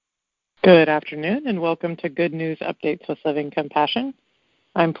Good afternoon, and welcome to Good News Updates with Living Compassion.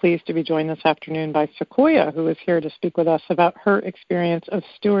 I'm pleased to be joined this afternoon by Sequoia, who is here to speak with us about her experience of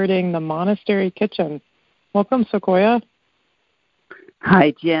stewarding the monastery kitchen. Welcome, Sequoia.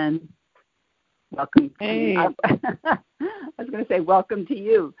 Hi, Jen. Welcome. Hey. I was going to say welcome to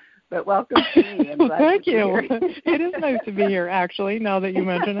you, but welcome to me. Well, thank you. It is nice to be here, actually, now that you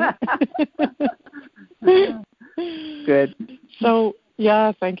mention it. Good. So,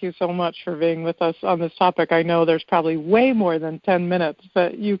 yeah, thank you so much for being with us on this topic. I know there's probably way more than 10 minutes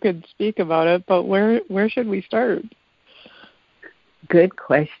that you could speak about it, but where should we start? Good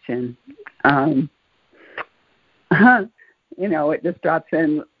question. It just drops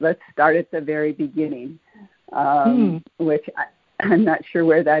in. Let's start at the very beginning, which I'm not sure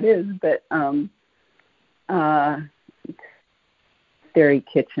where that is, but Monastery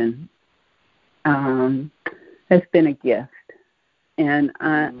Kitchen has been a gift. And,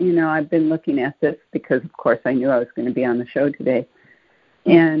 I've been looking at this because, of course, I knew I was going to be on the show today.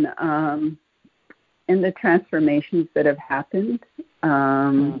 And the transformations that have happened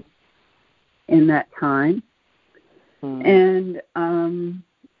in that time. And,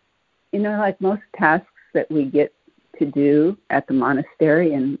 like most tasks that we get to do at the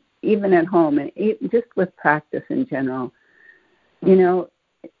monastery and even at home and just with practice in general,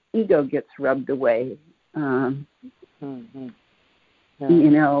 ego gets rubbed away.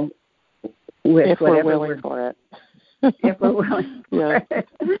 With if whatever we're willing for it. If we're willing for it.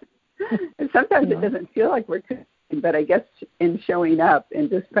 And sometimes it doesn't feel like we're doing, but I guess in showing up and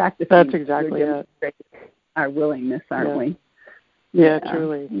just practicing, that's exactly it. Our willingness, aren't we? Yeah,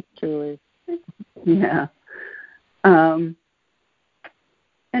 truly. Yeah. And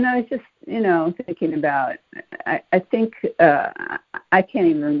I was just, thinking about, I think, I can't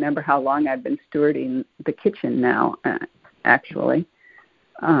even remember how long I've been stewarding the kitchen now, actually.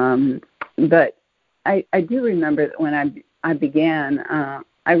 But I do remember that when I began,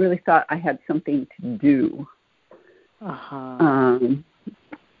 I really thought I had something to do. And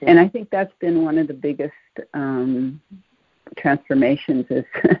I think that's been one of the biggest transformations is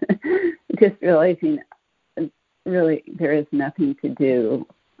just realizing really there is nothing to do.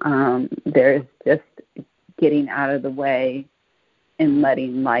 There is just getting out of the way and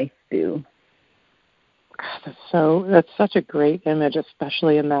letting life do. That's such a great image,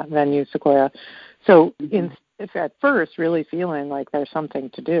 especially in that venue, Sequoia. So if at first really feeling like there's something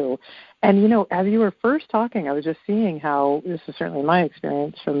to do. And, as you were first talking, I was just seeing how, this is certainly my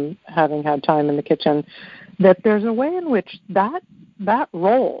experience from having had time in the kitchen, that there's a way in which that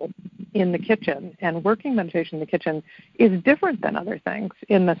role in the kitchen and working meditation in the kitchen is different than other things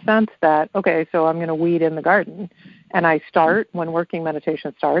in the sense that, okay, so I'm going to weed in the garden, and I start when working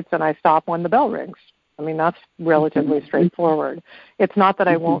meditation starts, and I stop when the bell rings. I mean, that's relatively straightforward. It's not that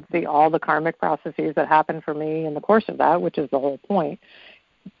I won't see all the karmic processes that happen for me in the course of that, which is the whole point.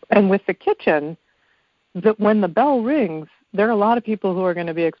 And with the kitchen, that when the bell rings, there are a lot of people who are going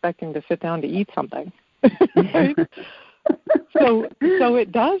to be expecting to sit down to eat something. Right? So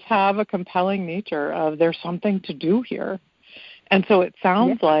it does have a compelling nature of there's something to do here. And so it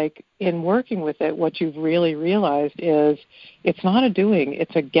sounds like in working with it, what you've really realized is it's not a doing,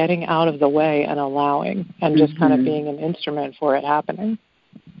 it's a getting out of the way and allowing and just kind of being an instrument for it happening.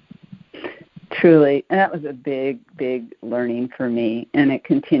 Truly. And that was a big, big learning for me, and it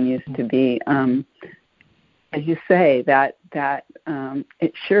continues to be. As you say, that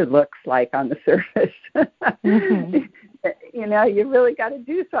it sure looks like on the surface. You really got to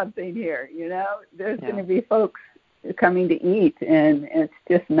do something here. There's going to be folks coming to eat, and it's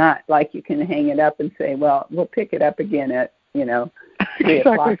just not like you can hang it up and say, well, we'll pick it up again at 3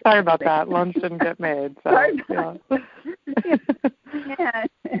 o'clock. Sorry about that. Lunch didn't get made. So,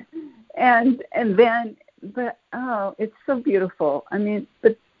 and then, but it's so beautiful. I mean,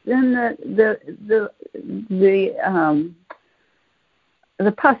 but then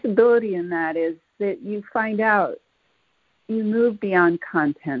the possibility in that is that you find out you move beyond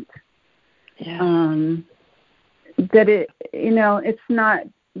content. That it's not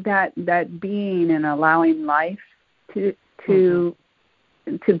that being and allowing life to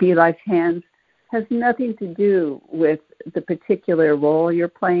be life's hands has nothing to do with the particular role you're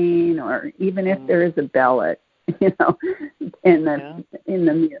playing, or even if there is a bell and the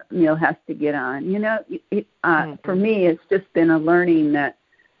meal has to get on. For me, it's just been a learning that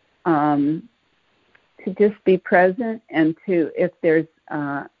to just be present, and to, if there's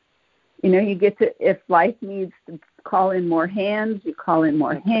you get to, if life needs to call in more hands, you call in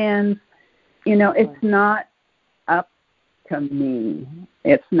more hands. It's not up to me.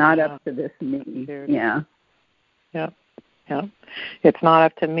 It's not up to this me. Yeah. Yeah. It's not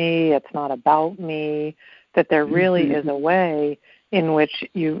up to me. It's not about me. That there really is a way in which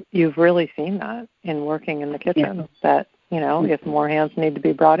you've really seen that in working in the kitchen. Yeah. That, if more hands need to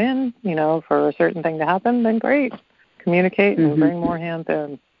be brought in, for a certain thing to happen, then great. Communicate and bring more hands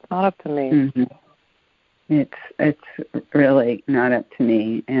in. It's not up to me. Mm-hmm. It's really not up to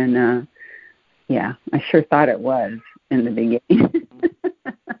me. And, I sure thought it was in the beginning.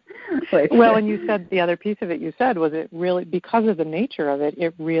 Well, and you said the other piece of it you said was it really, because of the nature of it,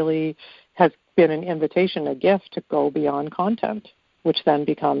 it really has been an invitation, a gift to go beyond content, which then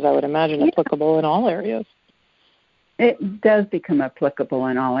becomes, I would imagine, applicable in all areas. It does become applicable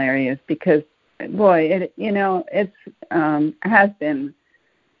in all areas because, boy, it's has been,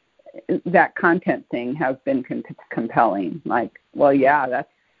 that content thing has been compelling. Like, well, yeah, that's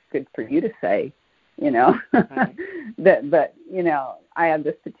good for you to say, right. but I have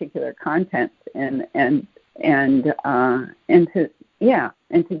this particular content and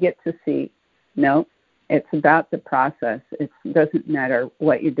to get to see, no, it's about the process. It doesn't matter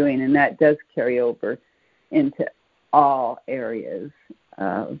what you're doing, and that does carry over into all areas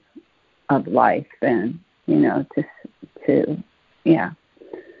of life, and to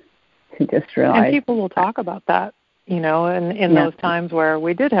just realize. And people will talk about that, in those times where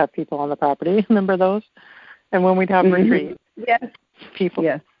we did have people on the property. Remember those? And when we'd have retreats, people,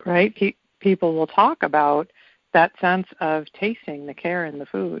 right? People will talk about that sense of tasting the care in the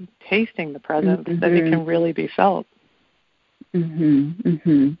food, tasting the presence, that it can really be felt.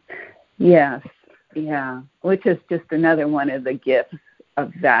 Yes, yeah, which is just another one of the gifts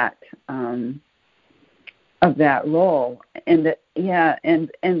of that role, and the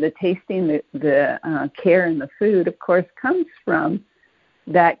tasting the care in the food, of course, comes from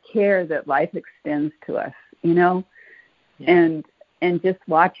that care that life extends to us, and just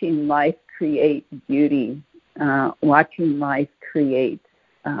watching life create beauty, watching life create.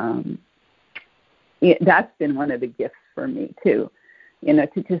 That's been one of the gifts for me too,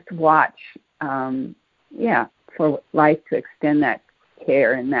 to just watch, for life to extend that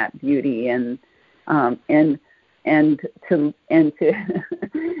care and that beauty and to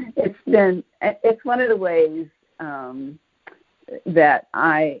it's one of the ways that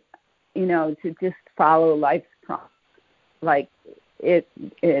I, to just follow life's prompts, like it's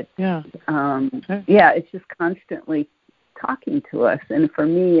just constantly talking to us, and for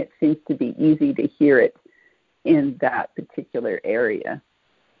me it seems to be easy to hear it in that particular area.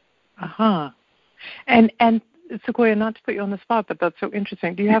 And Sequoia, not to put you on the spot, but that's so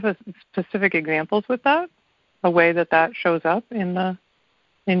interesting. Do you have specific examples with that? A way that shows up in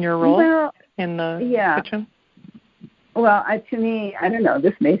your role in the kitchen? Well, to me, I don't know.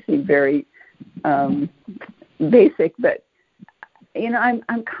 This may seem very basic, but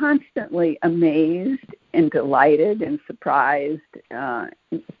I'm constantly amazed and delighted and surprised to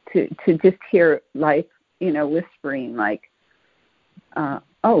just hear life, whispering like,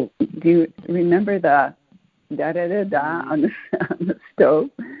 "Oh, do you remember the da da da da on the stove?"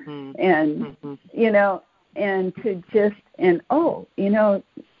 And and to just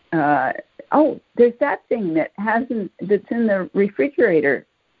there's that thing that's in the refrigerator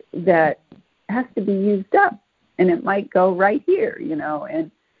that has to be used up, and it might go right here, and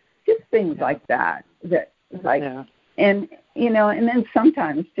just things like that. And and then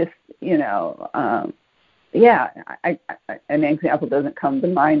sometimes just an example doesn't come to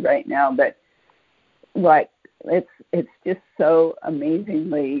mind right now, but like it's just so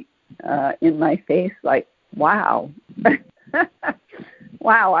amazingly in my face, like, wow.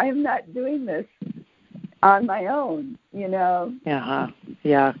 Wow, I am not doing this on my own, Yeah.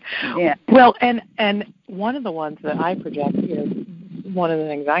 Well, and one of the ones that I project is, one of the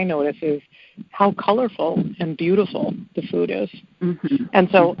things I notice is how colorful and beautiful the food is. And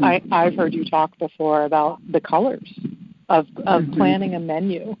so I've heard you talk before about the colors of planning a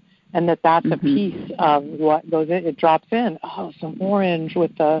menu, and that's a piece of what goes in. It drops in, some orange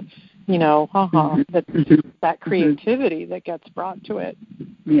with the, that creativity that gets brought to it.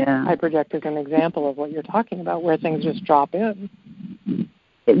 Yeah, I project as an example of what you're talking about, where things just drop in.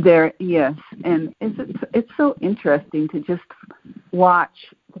 Yes, and it's so interesting to just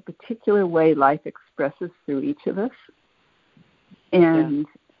watch the particular way life expresses through each of us, and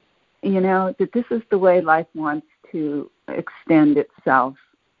that this is the way life wants to extend itself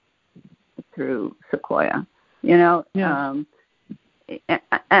through Sequoia.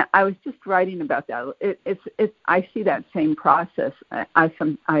 I was just writing about that. I see that same process. I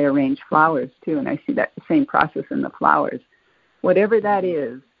arrange flowers too, and I see that same process in the flowers. Whatever that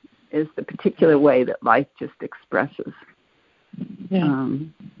is the particular way that life just expresses.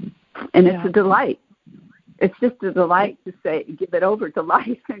 And it's a delight. it's just a delight to say, give it over to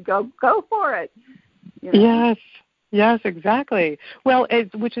life and go for it. Yes, exactly. Well,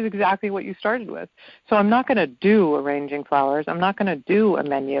 which is exactly what you started with. So I'm not going to do arranging flowers. I'm not going to do a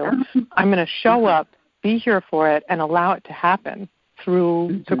menu. I'm going to show up, be here for it, and allow it to happen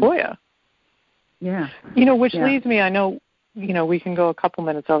through Sequoia. Yeah. Which leads me, I know, we can go a couple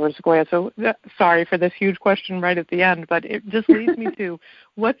minutes over Sequoia, so sorry for this huge question right at the end, but it just leads me to,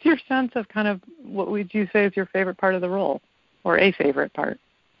 what's your sense of kind of, what would you say is your favorite part of the role, or a favorite part?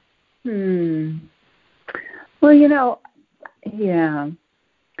 Well, yeah.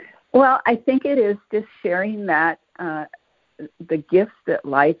 Well, I think it is just sharing that the gifts that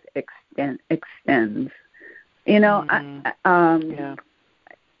life extends.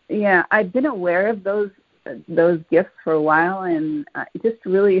 I've been aware of those gifts for a while, and I just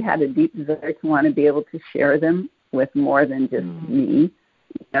really had a deep desire to want to be able to share them with more than just me,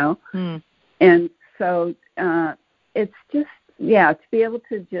 And so it's just, to be able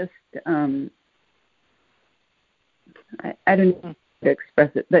to just, I don't know how to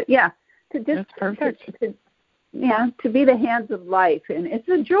express it, but to just, that's perfect. To be the hands of life, and it's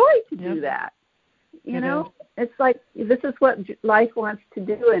a joy to do that. It's like, this is what life wants to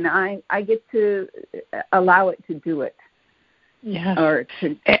do, and I get to allow it to do it. Yeah. Or to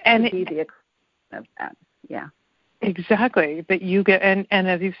be the of that. Yeah. Exactly. That you get, and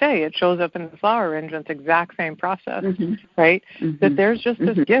as you say, it shows up in the flower arrangements, exact same process, right? That there's just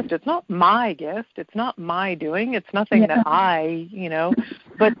this gift. It's not my gift. It's not my doing. It's nothing that I,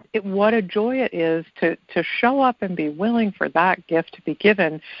 but what a joy it is to show up and be willing for that gift to be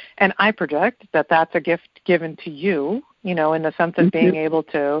given. And I project that that's a gift given to you, in the sense of being able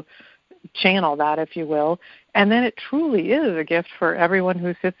to channel that, if you will. And then it truly is a gift for everyone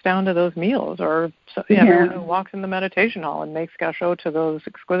who sits down to those meals, or everyone who walks in the meditation hall and makes gâteau to those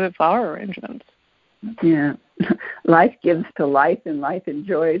exquisite flower arrangements. Yeah. Life gives to life, and life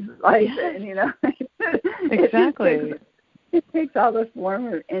enjoys life. And, exactly. It takes all this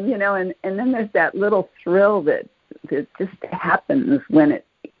warmth, and then there's that little thrill that just happens when it,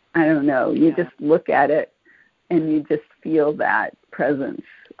 I don't know, you just look at it and you just feel that presence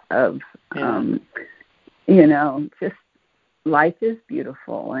of, just life is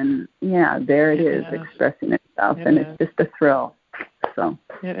beautiful, and there it is expressing itself, and it's just a thrill. So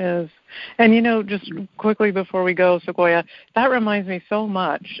it is. And just quickly before we go, Sequoia, that reminds me so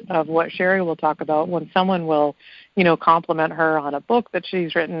much of what Sherry will talk about when someone will, compliment her on a book that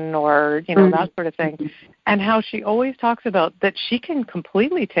she's written, or that sort of thing, and how she always talks about that she can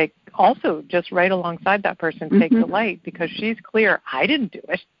completely take, also just right alongside that person, take delight, because she's clear, I didn't do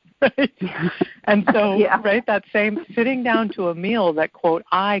it. Right? And so, right, that same sitting down to a meal that, quote,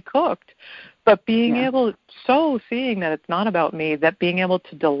 I cooked, but being able, seeing that it's not about me, that being able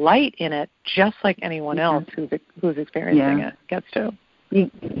to delight in it just like anyone else who's experiencing it gets to.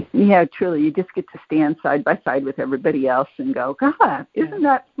 Truly, you just get to stand side by side with everybody else and go, God, isn't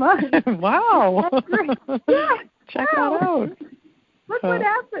that fun? Wow. That's great. Check that out. Look what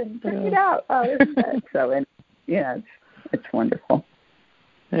happened. Check it out. Oh, isn't that so? And it's wonderful.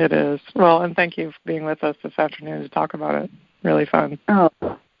 It is. Well, and thank you for being with us this afternoon to talk about it. Really fun. Oh,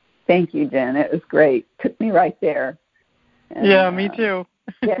 thank you, Jen. It was great. Took me right there. And, me too.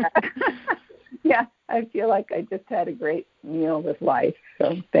 I feel like I just had a great meal with life.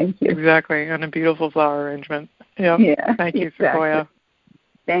 So thank you. Exactly, and a beautiful flower arrangement. Yep. Yeah. Thank you, exactly. Sequoia.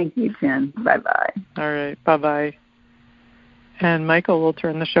 Thank you, Jen. Bye-bye. All right. Bye-bye. And Michael, we'll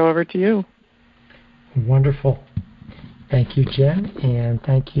turn the show over to you. Wonderful. Thank you, Jen, and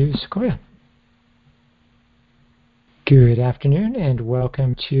thank you, Sequoia. Good afternoon, and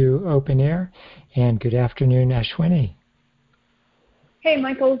welcome to Open Air, and good afternoon, Ashwini. Hey,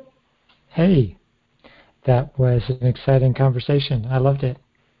 Michael. Hey, that was an exciting conversation. I loved it.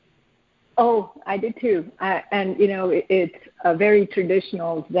 Oh, I did too. And, it's a very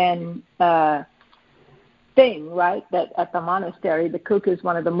traditional Zen thing, right? That at the monastery, the cook is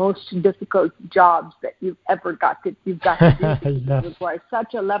one of the most difficult jobs that you've got to do. Because it requires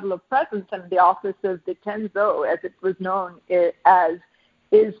such a level of presence, and the office of the Tenzo, as it was known as,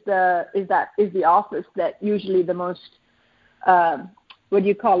 is the office that usually the most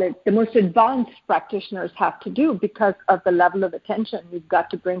the most advanced practitioners have to do, because of the level of attention you've got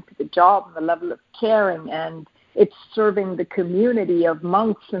to bring to the job, and the level of caring, and it's serving the community of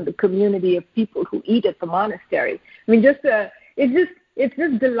monks and the community of people who eat at the monastery. I mean, it's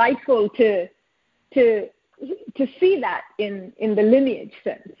just delightful to see that in the lineage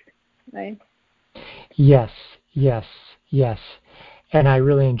sense, right? Yes. And I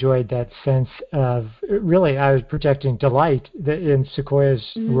really enjoyed that sense of, really, I was projecting delight in Sequoia's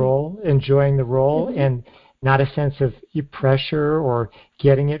role, enjoying the role, and not a sense of pressure or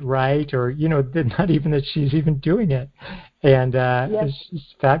getting it right, or not even that she's even doing it, and Yes.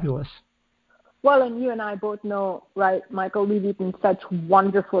 it's fabulous. Well, and you and I both know, right, Michael, we've eaten such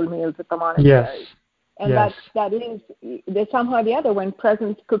wonderful meals at the monastery. Yes. And yes. that is, there's somehow or the other, when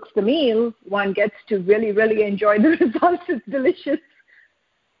Presence cooks the meal, one gets to really, really enjoy the results. It's delicious.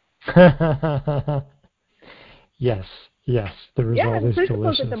 Yes, the result is principles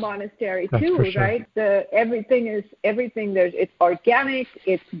delicious. at the monastery That's too, for sure. right? Everything. It's organic.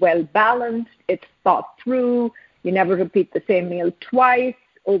 It's well balanced. It's thought through. You never repeat the same meal twice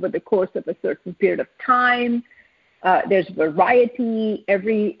over the course of a certain period of time. There's variety.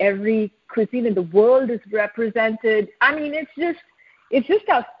 Every cuisine in the world is represented. I mean, it's just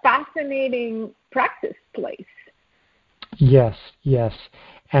a fascinating practice place. Yes,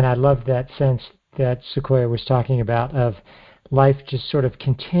 and I love that sense that Sequoia was talking about of life just sort of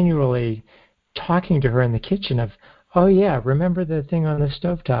continually talking to her in the kitchen of, oh yeah, remember the thing on the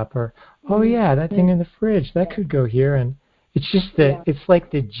stovetop, or oh yeah, that thing in the fridge, that could go here. And it's just it's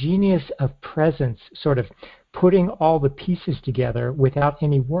like the genius of presence sort of putting all the pieces together without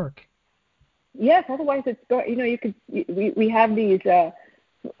any work. Yes, otherwise we have these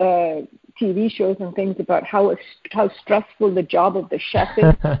TV shows and things about how stressful the job of the chef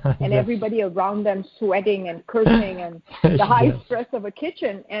is, and everybody around them sweating and cursing and the high stress of a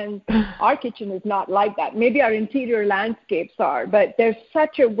kitchen. And our kitchen is not like that. Maybe our interior landscapes are, but there's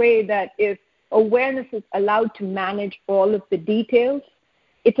such a way that if awareness is allowed to manage all of the details,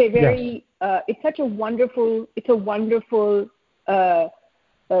 it's a very it's a wonderful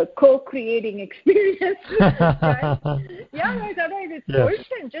co-creating experience. Right? Yeah, right. Otherwise, it's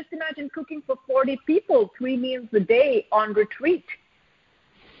torture. Just imagine cooking for 40 people, 3 meals a day on retreat.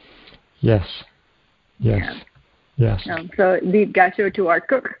 Yes. So, lead Gasher to our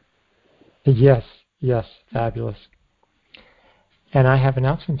cook. Yes, fabulous. And I have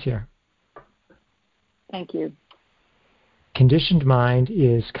announcements here. Thank you. Conditioned mind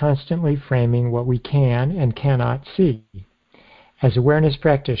is constantly framing what we can and cannot see. As awareness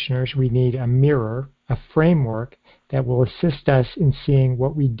practitioners, we need a mirror, a framework that will assist us in seeing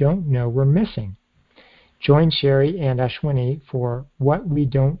what we don't know we're missing. Join Sherry and Ashwini for What We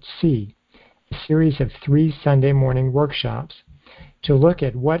Don't See, a series of 3 Sunday morning workshops to look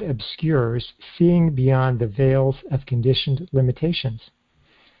at what obscures seeing beyond the veils of conditioned limitations.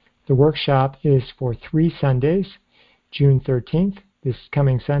 The workshop is for 3 Sundays, June 13th, this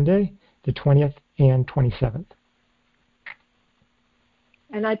coming Sunday, the 20th and 27th.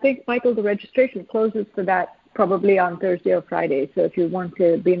 And I think, Michael, the registration closes for that probably on Thursday or Friday. So if you want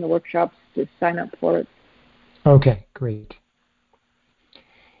to be in the workshops, just sign up for it. Okay, great.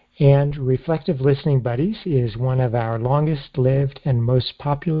 And Reflective Listening Buddies is one of our longest-lived and most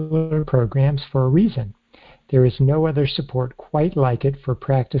popular programs for a reason. There is no other support quite like it for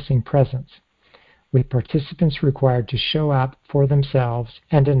practicing presence, with participants required to show up for themselves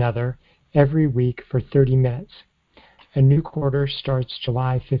and another every week for 30 minutes. A new quarter starts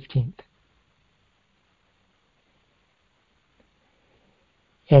July 15th.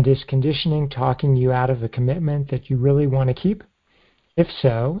 And is conditioning talking you out of a commitment that you really want to keep? If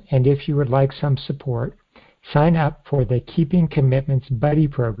so, and if you would like some support, sign up for the Keeping Commitments Buddy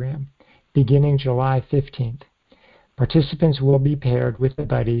Program beginning July 15th. Participants will be paired with a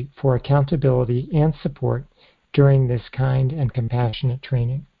buddy for accountability and support during this kind and compassionate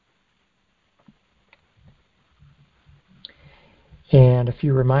training. And a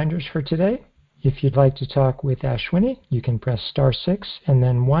few reminders for today. If you'd like to talk with Ashwini, you can press *6 and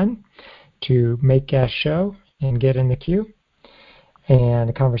then 1 to make Ash show and get in the queue. And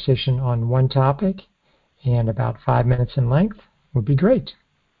a conversation on one topic and about 5 minutes in length would be great.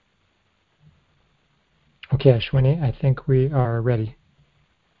 Okay, Ashwini, I think we are ready.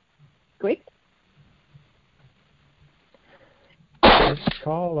 Great. First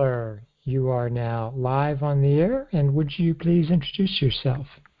caller, you are now live on the air, and would you please introduce yourself?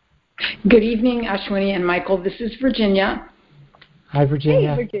 Good evening, Ashwini and Michael. This is Virginia. Hi,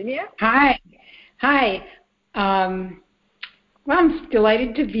 Virginia. Hey, Virginia. Hi. Well, I'm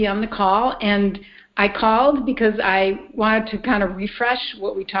delighted to be on the call, and I called because I wanted to kind of refresh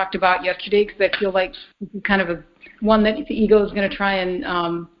what we talked about yesterday, because I feel like this is kind of one that the ego is going to try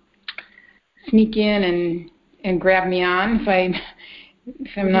and sneak in and grab me on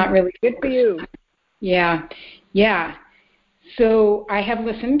if I'm not really good for you. Yeah. So I have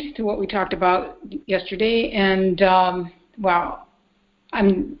listened to what we talked about yesterday, and I'll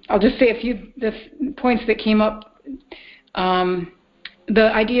just say a few the points that came up.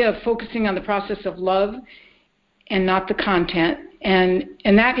 The idea of focusing on the process of love and not the content, And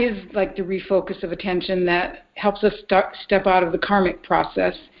that is like the refocus of attention that helps us step out of the karmic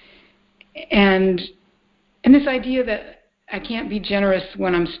process. And this idea that I can't be generous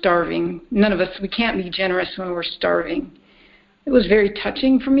when I'm starving. None of us, we can't be generous when we're starving. It was very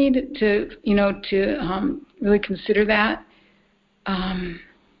touching for me to really consider that.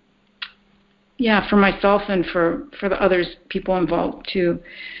 For myself and for the others, people involved too.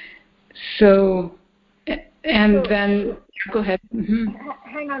 So, then go ahead. Mm-hmm.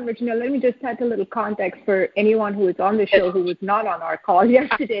 Hang on, Regina. Let me just add a little context for anyone who is on the show who was not on our call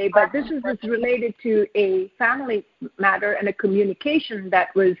yesterday. But this is related to a family matter and a communication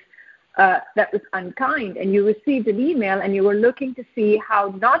that was unkind. And you received an email, and you were looking to see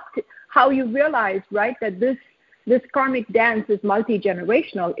how you realized, right, that this karmic dance is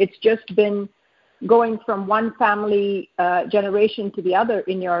multi-generational. It's just been going from one family generation to the other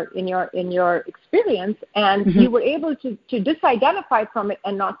in your experience, and you were able to disidentify from it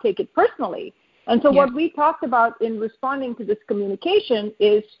and not take it personally. And so what we talked about in responding to this communication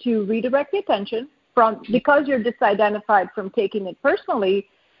is to redirect the attention from, because you're disidentified from taking it personally,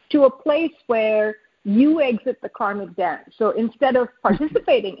 to a place where you exit the karmic dance. So instead of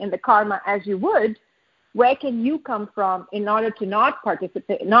participating in the karma as you would, where can you come from in order to not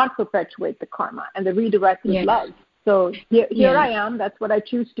participate, not perpetuate the karma? And the redirect is love. So here I am. That's what I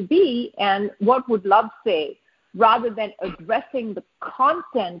choose to be. And what would love say? Rather than addressing the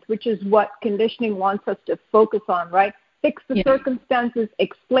content, which is what conditioning wants us to focus on, right? Fix the circumstances,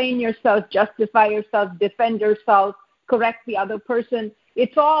 explain yourself, justify yourself, defend yourself, correct the other person.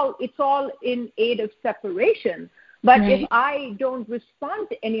 It's all in aid of separation. But if I don't respond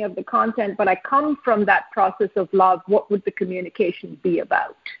to any of the content, but I come from that process of love, what would the communication be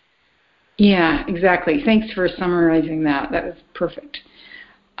about? Yeah, exactly. Thanks for summarizing that. That was perfect.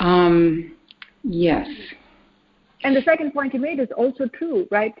 Yes. And the second point you made is also true,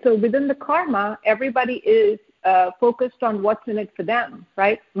 right? So within the karma, everybody is focused on what's in it for them,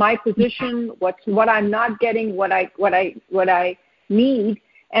 right? My position, what I'm not getting, what I need.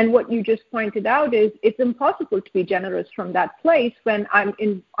 And what you just pointed out is it's impossible to be generous from that place when I'm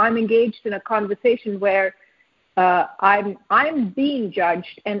engaged in a conversation where I'm being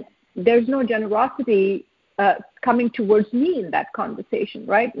judged, and there's no generosity coming towards me in that conversation,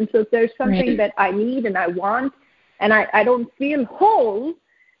 right? And so if there's something that I need and I want, and I don't feel whole,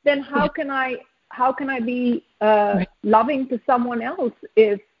 then how can I be loving to someone else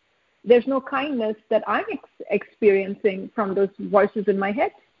if there's no kindness that I'm experiencing from those voices in my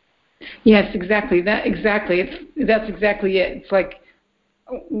head? Yes, exactly. That's exactly it. It's like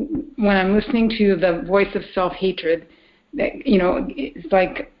when I'm listening to the voice of self-hatred, that, it's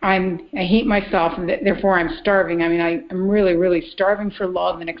like I hate myself, and therefore I'm starving. I mean, I'm really, really starving for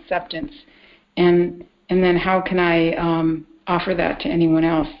love and acceptance, and then how can I offer that to anyone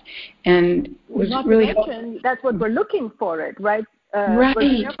else? And it was not really to mention, that's what we're looking for, it, right?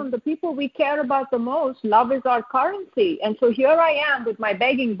 From the people we care about the most, love is our currency. And so here I am with my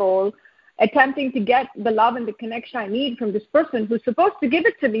begging bowl, attempting to get the love and the connection I need from this person who's supposed to give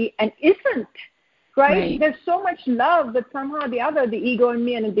it to me and isn't, right? There's so much love, but somehow the other, the ego in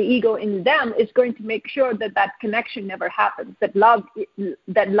me and the ego in them, is going to make sure that connection never happens, that love,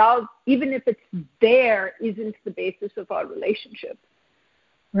 even if it's there, isn't the basis of our relationship.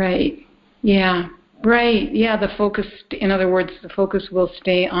 Right. Yeah. Right. Yeah. The focus, in other words, the focus will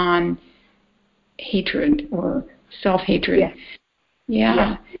stay on hatred or self-hatred. Yes.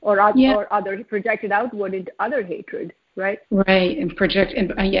 Yeah. Or other projected outward into other hatred. Right. Right. And project.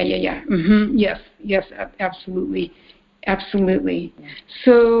 And yeah. Mm-hmm. Yes. Absolutely.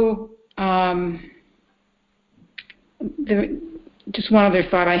 So, just one other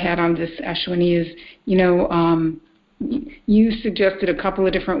thought I had on this, Ashwini, is you suggested a couple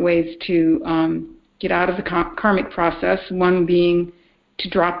of different ways to get out of the karmic process, one being to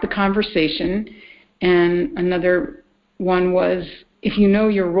drop the conversation, and another one was, if you know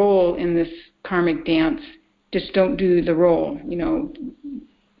your role in this karmic dance, just don't do the role,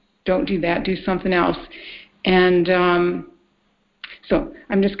 don't do that, do something else. And so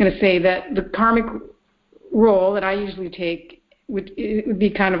I'm just going to say that the karmic role that I usually take would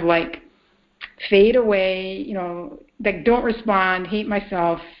be kind of like fade away, like don't respond, hate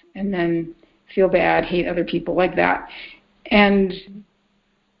myself, and then feel bad, hate other people, like that. And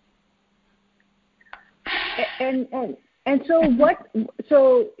so what?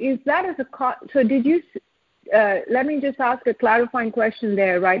 So is that as a so did you? Let me just ask a clarifying question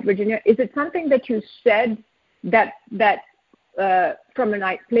there, right, Virginia? Is it something that you said that from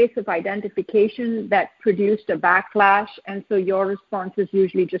a place of identification that produced a backlash, and so your response is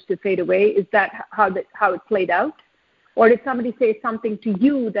usually just to fade away? Is that how it played out? Or did somebody say something to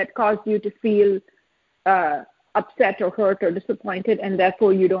you that caused you to feel upset or hurt or disappointed, and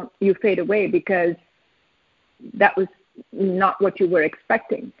therefore you fade away because that was not what you were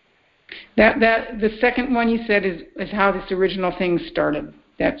expecting? That the second one you said is how this original thing started.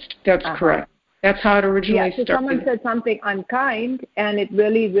 That's correct. That's how it originally started. Someone said something unkind, and it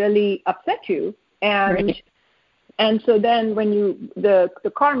really, really upset you, and right. And so then when the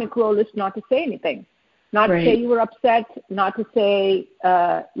karmic role is not to say anything, not right. to say you were upset, not to say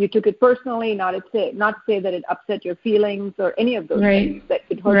you took it personally, not to say that it upset your feelings or any of those right. things, that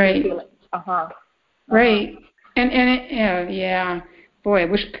it hurt right. your feelings. Right. And yeah. Boy, I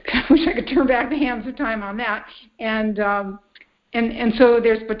wish I could turn back the hands of time on that. And so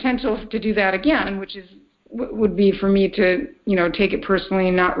there's potential to do that again, which would be for me to, take it personally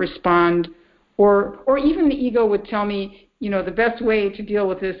and not respond, or even the ego would tell me, the best way to deal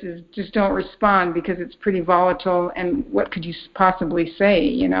with this is just don't respond because it's pretty volatile, and what could you possibly say,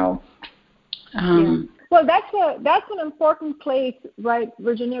 Yeah. Well, that's an important place, right,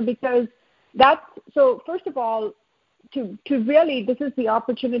 Virginia, because so first of all, to really, this is the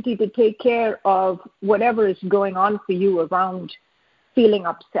opportunity to take care of whatever is going on for you around feeling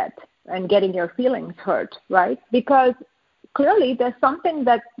upset and getting your feelings hurt, right? Because clearly there's something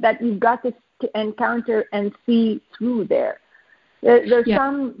that you've got to encounter and see through there.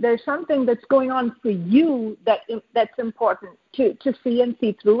 There's something that's going on for you that's important to see and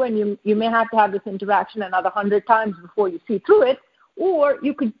see through, and you may have to have this interaction another 100 times before you see through it. Or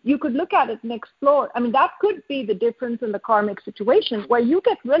you could look at it and explore. I mean, that could be the difference in the karmic situation, where you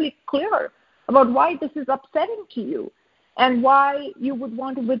get really clear about why this is upsetting to you, and why you would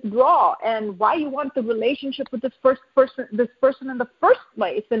want to withdraw, and why you want the relationship with this person in the first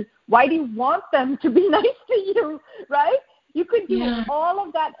place, and why do you want them to be nice to you, right? You could do all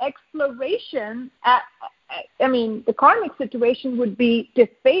of that exploration. The karmic situation would be to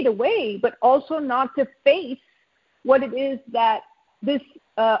fade away, but also not to face what it is that this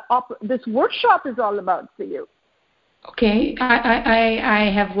workshop is all about for you. Okay,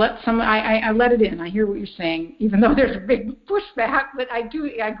 I have I let it in. I hear what you're saying, even though there's a big pushback, but I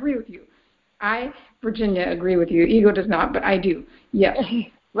agree with you. Virginia, agree with you. Ego does not, but I do. Yes.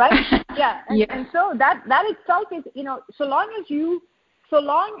 Right? Yeah. And so that itself is, so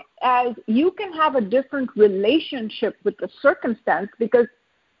long as you can have a different relationship with the circumstance, because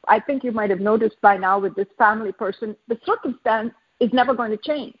I think you might have noticed by now with this family person, the circumstance is never going to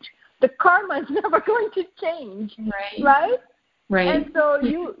change. The karma is never going to change, right? Right. And so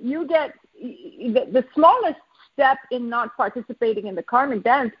you get the smallest step in not participating in the karmic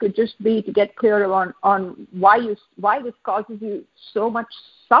dance could just be to get clear on why this causes you so much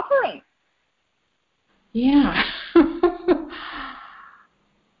suffering. Yeah.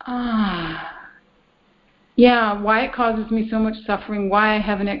 Yeah, why it causes me so much suffering, why I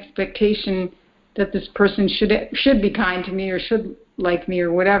have an expectation that this person should be kind to me or should like me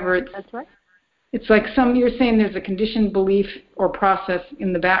or whatever. That's right. It's like you're saying there's a conditioned belief or process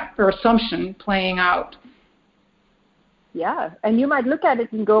in the back, or assumption playing out. Yeah, and you might look at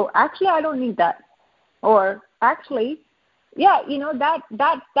it and go, actually, I don't need that. Or actually, that's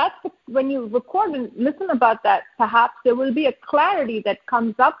when you record and listen about that, perhaps there will be a clarity that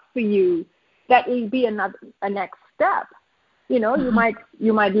comes up for you that will be a next step.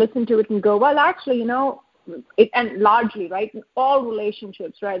 You might listen to it and go, well, actually, and largely, right, in all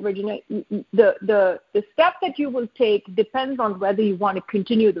relationships, right, Virginia, the step that you will take depends on whether you want to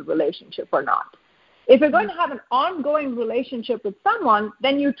continue the relationship or not. If you're going to have an ongoing relationship with someone,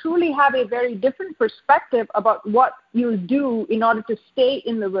 then you truly have a very different perspective about what you'll do in order to stay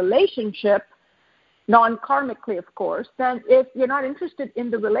in the relationship, non-karmically, of course, than if you're not interested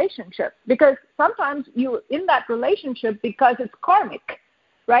in the relationship. Because sometimes you're in that relationship because it's karmic,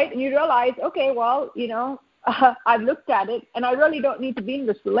 right? And you realize, okay, well, I've looked at it, and I really don't need to be in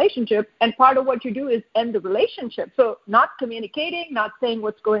this relationship. And part of what you do is end the relationship. So not communicating, not saying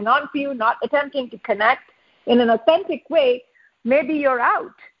what's going on for you, not attempting to connect in an authentic way, maybe you're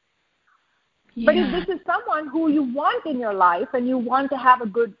out. Yeah. But if this is someone who you want in your life and you want to have a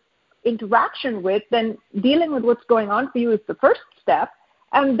good interaction with, then dealing with what's going on for you is the first step.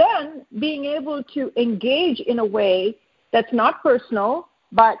 And then being able to engage in a way that's not personal,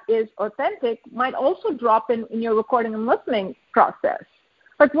 but is authentic, might also drop in your recording and listening process.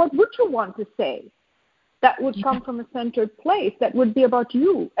 But what would you want to say that would come from a centered place, that would be about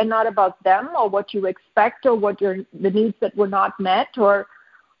you and not about them, or what you expect, or what the needs that were not met, or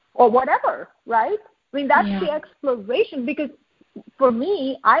whatever, right? I mean, that's the exploration, because for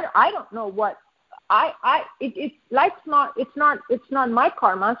me, I don't know what it's not my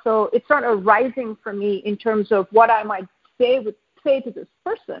karma, so it's not arising for me in terms of what I might say to this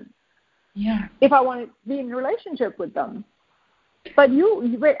person. Yeah. If I want to be in a relationship with them. But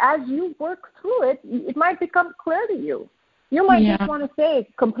as you work through it, it might become clear to you. You might just want to say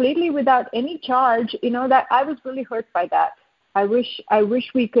completely without any charge, that I was really hurt by that. I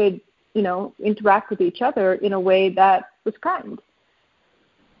wish we could, interact with each other in a way that was kind.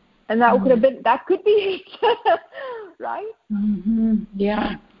 And that could be it, right? Mm-hmm.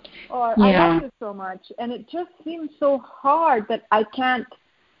 Yeah. Or I love you so much, and it just seems so hard that I can't.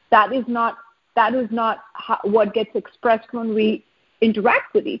 That is not what gets expressed when we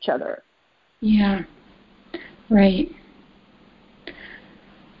interact with each other. Yeah. Right.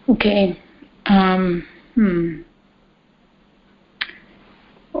 Okay.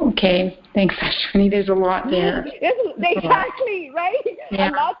 Okay. Thanks, Ashwini. There's a lot there. Exactly, right? Yeah.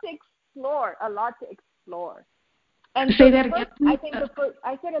 A lot to explore. And say that again. I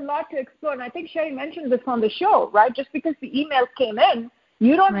said a lot to explore, and I think Sherry mentioned this on the show, right? Just because the email came in,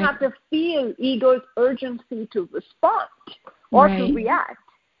 you don't have to feel ego's urgency to respond or to react.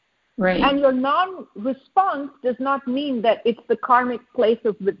 Right. And your non-response does not mean that it's the karmic place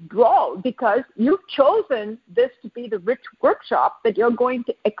of withdrawal, because you've chosen this to be the rich workshop that you're going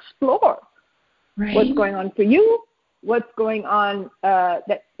to explore. Right. What's going on for you, what's going on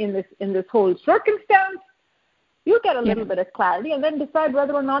that in this whole circumstance. You get a little bit of clarity and then decide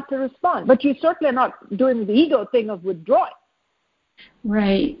whether or not to respond. But you certainly are not doing the ego thing of withdrawing.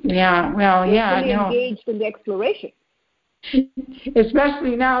 Right. Yeah. Well, You're fully engaged in the exploration.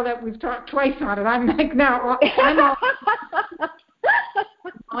 Especially now that we've talked twice on it. I'm like, now I'm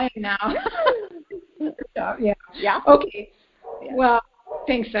all now. Yeah. Okay. Yeah. Well,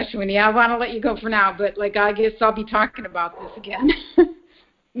 thanks, Ashwini. I want to let you go for now, but I guess I'll be talking about this again.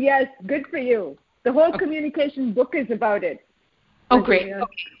 Yes, good for you. The whole communication book is about it. Oh, great.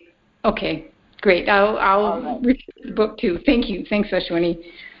 Okay. Great. I'll read the book too. Thank you. Thanks, Ashwini.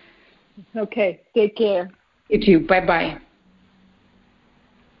 Okay. Take care. You too. Bye-bye.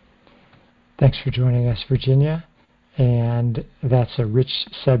 Thanks for joining us, Virginia. And that's a rich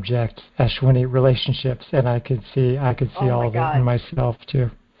subject, Ashwini, relationships, and I could see all of it in myself too.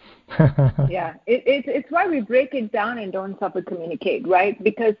 Yeah, it's why we break it down and don't suffer communicate, right?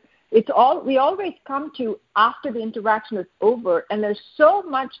 Because we always come to after the interaction is over, and there's so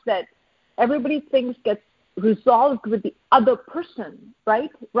much that everybody thinks gets resolved with the other person, right?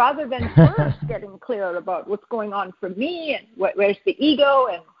 Rather than first getting clear about what's going on for me and where's the ego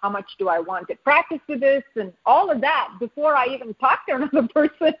and how much do I want to practice with this and all of that before I even talk to another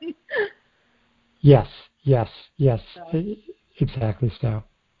person. Yes, exactly so.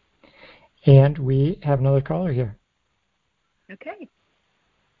 And we have another caller here. Okay.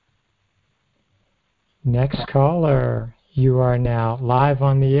 Next caller, you are now live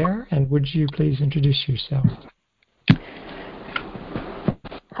on the air, and would you please introduce yourself?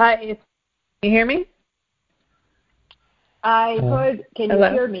 Hi, can you hear me? I heard, can you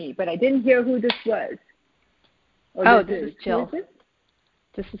hear me? But I didn't hear who this was. This is Jill.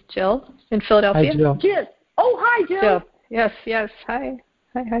 This is Jill in Philadelphia. Hi, Jill. Jill. Oh, hi, Jill. Yes. Hi.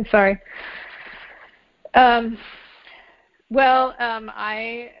 Sorry.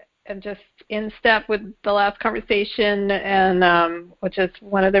 I am just in step with the last conversation, and which is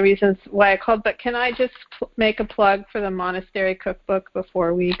one of the reasons why I called. But can I just make a plug for the Monastery Cookbook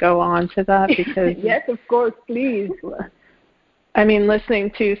before we go on to that? Because yes, of course, please. I mean,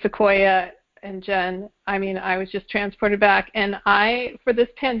 listening to Sequoia and Jen, I mean, I was just transported back, and for this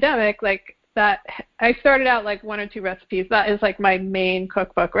pandemic, I started out one or two recipes. That is my main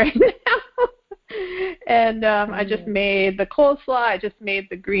cookbook right now. And I just made the coleslaw. I just made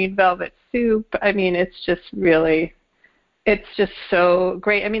the green velvet soup. I mean, it's just so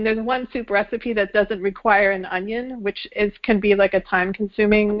great. I mean, there's one soup recipe that doesn't require an onion, which can be a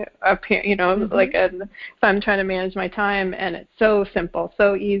time-consuming, if I'm trying to manage my time. And it's so simple,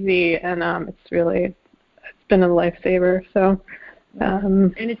 so easy, and it's been a lifesaver. So.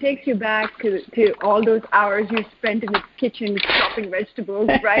 And it takes you back to all those hours you spent in the kitchen chopping vegetables,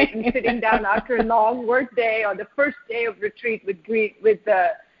 right, and sitting down after a long work day or the first day of retreat with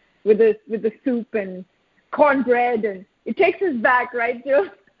the soup and cornbread, and it takes us back, right, Jill?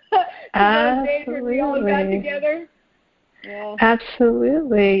 Those days when we all got together. Yeah.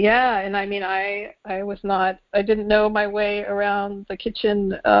 Absolutely, yeah. And I mean, I didn't know my way around the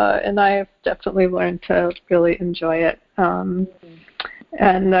kitchen, and I've definitely learned to really enjoy it.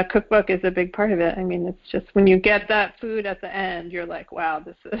 And the cookbook is a big part of it. I mean, it's just when you get that food at the end, you're like, wow,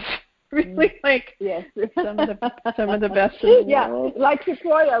 this really like yes. some of the best in the world. Like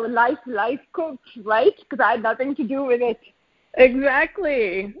Sequoia, life cooked, right? Because I had nothing to do with it.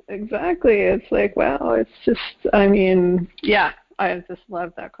 Exactly. It's like, wow, it's just, I mean, yeah, I just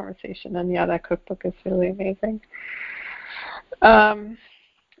love that conversation. And yeah, that cookbook is really amazing.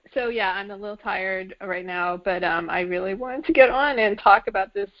 So yeah, I'm a little tired right now, but I really wanted to get on and talk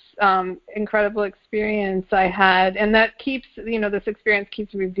about this incredible experience I had, and that keeps, this experience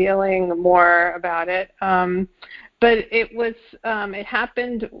keeps revealing more about it. But it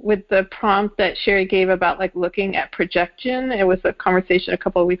happened with the prompt that Sherry gave about like looking at projection. It was a conversation a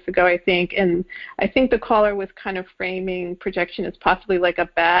couple of weeks ago, I think, and I think the caller was kind of framing projection as possibly like a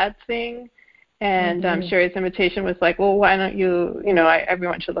bad thing. And Sherry's invitation was like, well, why don't you,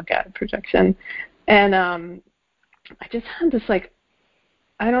 everyone should look at projection. And I just had this like,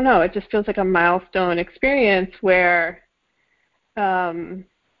 I don't know, it just feels like a milestone experience where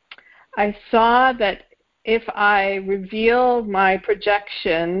I saw that if I reveal my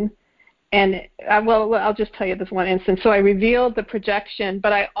projection, and I'll just tell you this one instance. So I revealed the projection,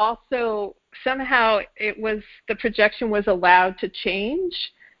 but I also somehow the projection was allowed to change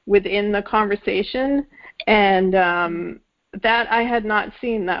within the conversation, and that I had not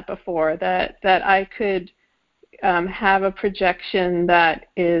seen that before. That I could have a projection that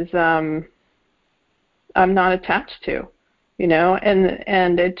is I'm not attached to.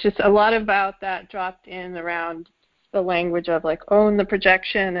 And it's just a lot about that dropped in around the language of like own the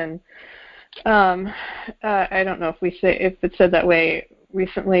projection, and I don't know if it said that way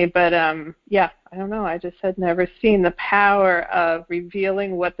recently, but yeah, I don't know. I just had never seen the power of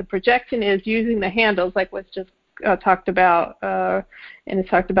revealing what the projection is using the handles, like what's just talked about, and it's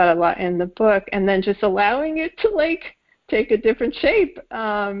talked about a lot in the book, and then just allowing it to like take a different shape,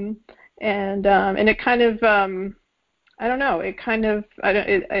 and it kind of. I don't know.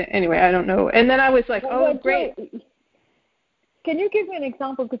 Anyway, I don't know. And then I was like, great. Can you give me an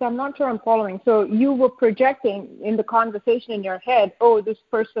example? Because I'm not sure I'm following. So you were projecting in the conversation in your head, oh, this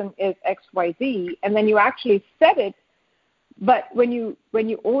person is XYZ, and then you actually said it. But when you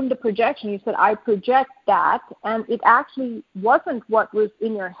owned the projection, you said, I project that, and it actually wasn't what was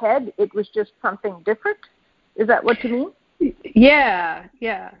in your head. It was just something different. Is that what you mean? Yeah,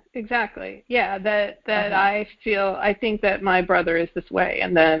 exactly. Yeah, that I think that my brother is this way,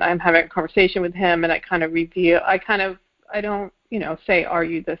 and then I'm having a conversation with him, and I kind of I don't, say, are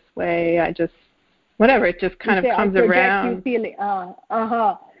you this way? I just, whatever, it just kind of comes around. You feel it.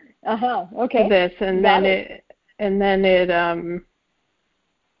 Okay. This, and then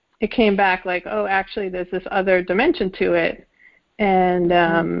it came back like, oh, actually, there's this other dimension to it, and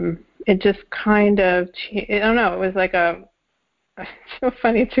it just kind of, I don't know, it was like it's so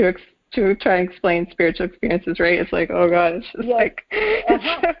funny to try and explain spiritual experiences, right? It's like, oh God, it's just like.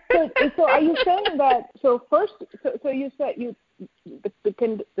 So are you saying that? So first, so you said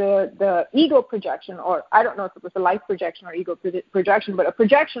the ego projection, or I don't know if it was a life projection or ego projection, but a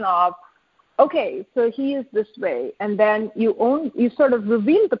projection of, okay, so he is this way, and then you sort of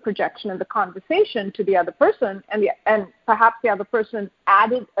reveal the projection in the conversation to the other person, and perhaps the other person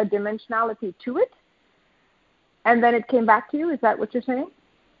added a dimensionality to it. And then it came back to you? Is that what you're saying?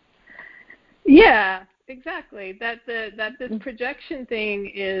 Yeah, exactly. That this projection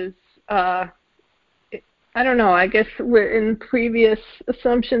thing is, I don't know, I guess in previous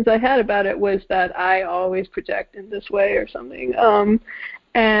assumptions I had about it was that I always project in this way or something.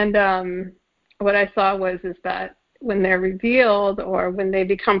 What I saw is that when they're revealed or when they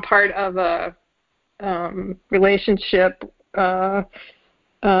become part of a relationship,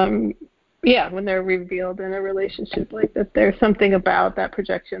 when they're revealed in a relationship like that, there's something about that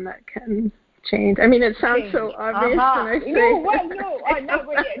projection that can change. I mean, it sounds so obvious when I say No, I'm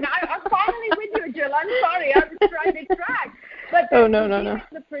finally with you, Jill. I'm sorry, I was trying to track. But no.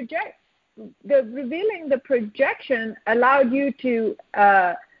 The revealing the projection allowed you to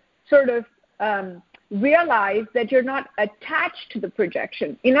sort of realize that you're not attached to the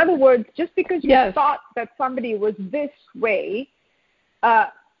projection. In other words, just because you thought that somebody was this way,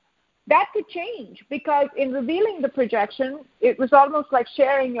 that could change, because in revealing the projection, it was almost like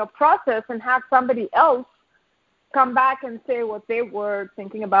sharing your process and have somebody else come back and say what they were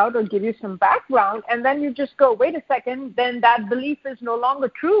thinking about or give you some background, and then you just go, wait a second, then that belief is no longer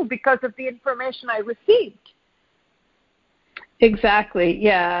true because of the information I received. Exactly,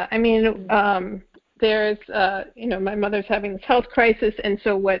 yeah. I mean, there's, my mother's having this health crisis, and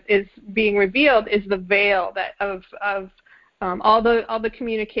so what is being revealed is the veil that of all the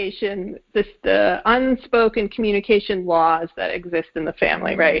communication, the unspoken communication laws that exist in the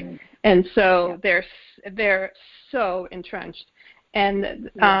family, right? And so they're so entrenched,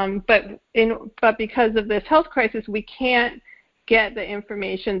 but because of this health crisis, we can't get the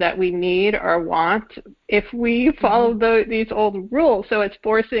information that we need or want if we follow these old rules. So it's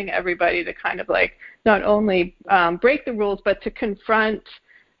forcing everybody to kind of like not only break the rules, but to confront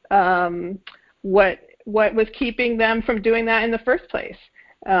what was keeping them from doing that in the first place.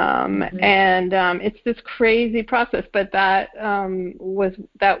 And it's this crazy process, but that was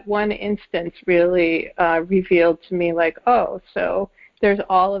that one instance really revealed to me like, oh, so there's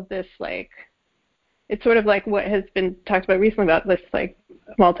all of this, like, it's sort of like what has been talked about recently about this like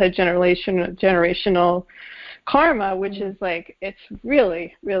generational karma, which is like, it's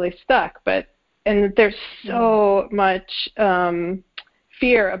really, really stuck. And there's so much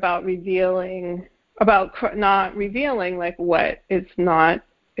fear about not revealing like what is not,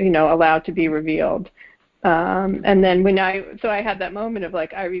 allowed to be revealed. And then I had that moment of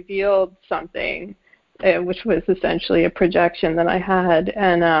like, I revealed something, which was essentially a projection that I had.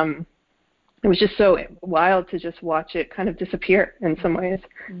 And it was just so wild to just watch it kind of disappear in some ways.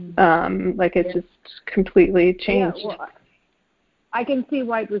 Like it just completely changed. Yeah, well, I can see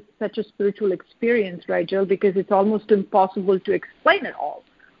why it was such a spiritual experience, right, Jill? Because it's almost impossible to explain it all.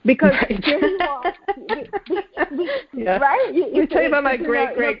 Because here you are, right? Let me tell you about my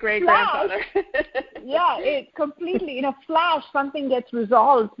great-great-great-grandfather. Yeah, it completely, in a flash, something gets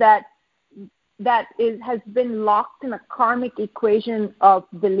resolved that has been locked in a karmic equation of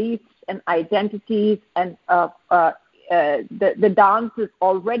beliefs and identities, and the dance is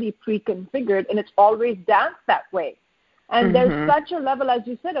already pre-configured, and it's always danced that way. And there's such a level, as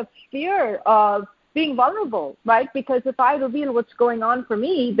you said, of fear of being vulnerable, right? Because if I reveal what's going on for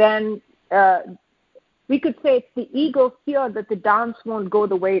me, then we could say it's the ego fear that the dance won't go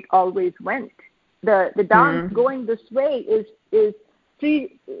the way it always went. The dance going this way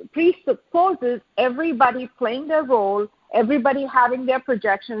presupposes everybody playing their role, everybody having their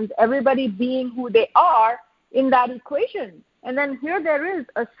projections, everybody being who they are in that equation. And then here there is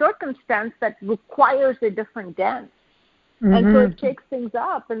a circumstance that requires a different dance. And so it shakes things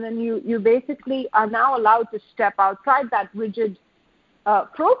up, and then you basically are now allowed to step outside that rigid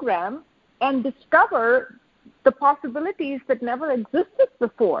program and discover the possibilities that never existed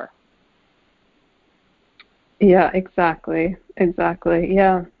before. Yeah, exactly.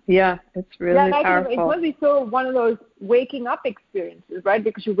 Yeah, it's really powerful. It's going to be so one of those waking up experiences, right?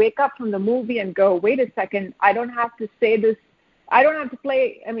 Because you wake up from the movie and go, wait a second, I don't have to say this. I don't have to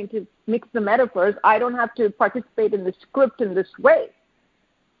to mix the metaphors, I don't have to participate in the script in this way.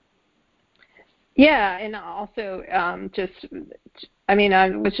 Yeah, and also I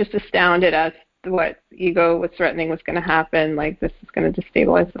was just astounded as to what ego was threatening was going to happen. Like, this is going to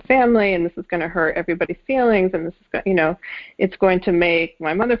destabilize the family, and this is going to hurt everybody's feelings, and this is, it's going to make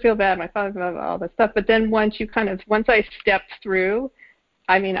my mother feel bad, my father feel bad, all this stuff. But then once I stepped through,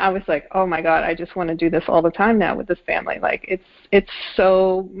 I was like, oh my God, I just want to do this all the time now with this family. Like, it's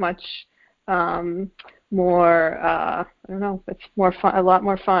so much more, I don't know, it's more fun, a lot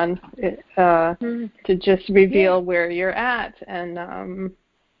more fun to just reveal where you're at. And I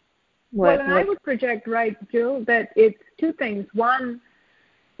would project, right, Jill, that it's two things. One,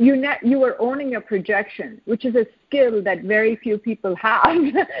 you are owning a projection, which is a skill that very few people have,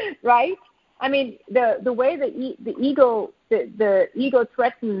 right? The way the ego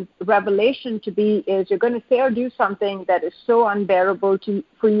threatens revelation to be is you're going to say or do something that is so unbearable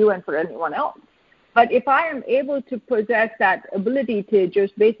for you and for anyone else. But if I am able to possess that ability to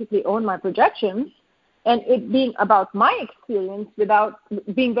just basically own my projections, and it being about my experience without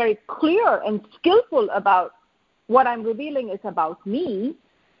being very clear and skillful about what I'm revealing is about me,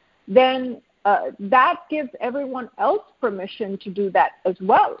 then that gives everyone else permission to do that as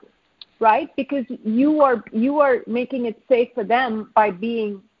well. Right? Because you are making it safe for them by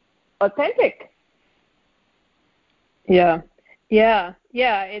being authentic. Yeah.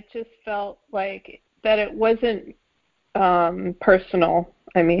 It just felt like that it wasn't personal.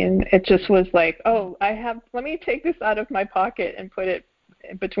 It just was like, oh, let me take this out of my pocket and put it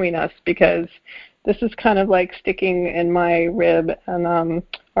between us, because this is kind of like sticking in my rib and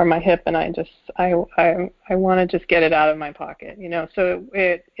or my hip, and I want to just get it out of my pocket, So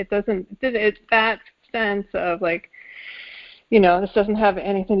it's that sense of like, this doesn't have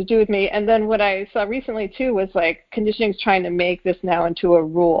anything to do with me. And then what I saw recently too was like conditioning is trying to make this now into a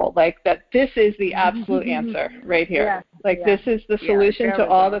rule, like that this is the absolute answer right here. This is the solution to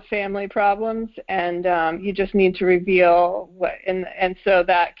all the family problems, and you just need to reveal what, and so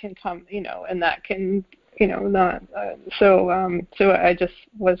that can come, and that can, not. So I just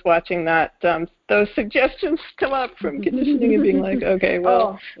was watching that those suggestions come up from conditioning and being like, okay,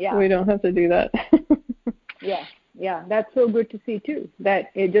 well, we don't have to do that. That's so good to see too.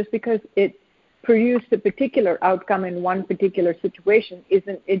 That just because it produced a particular outcome in one particular situation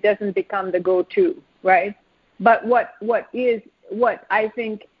it doesn't become the go-to, right? But what I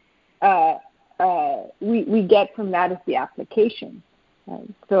think we get from that is the application. Right?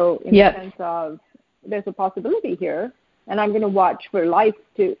 So in the sense of there's a possibility here, and I'm going to watch for life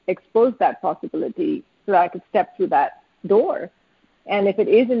to expose that possibility so that I could step through that door. And if it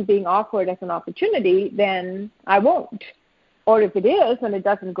isn't being offered as an opportunity, then I won't. Or if it is and it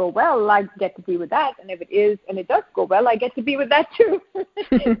doesn't go well, I get to be with that. And if it is and it does go well, I get to be with that too.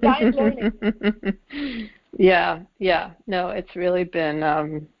 Time learning. Yeah. No, it's really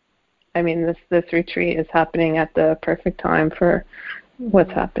been, this retreat is happening at the perfect time for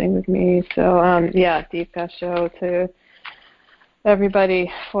what's happening with me. So, deep show to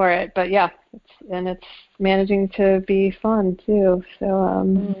everybody for it. But it's managing to be fun too. So,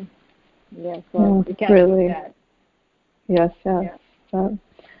 you can't really. do that. Yes.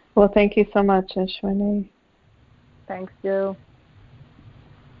 Well, thank you so much, Ashwini. Thanks, Jill.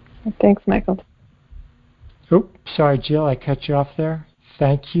 Thanks, Michael. Oh, sorry, Jill, I cut you off there.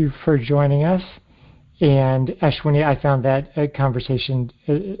 Thank you for joining us. And Ashwini, I found that conversation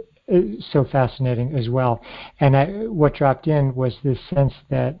so fascinating as well. And what dropped in was this sense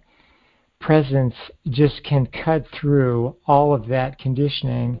that presence just can cut through all of that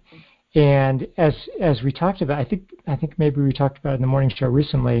conditioning. And as we talked about, I think maybe we talked about it in the morning show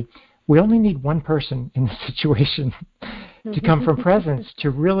recently, we only need one person in the situation to come from presence to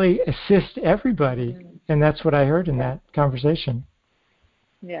really assist everybody. And that's what I heard in that conversation.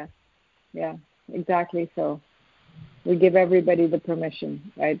 Yeah, exactly. So we give everybody the permission,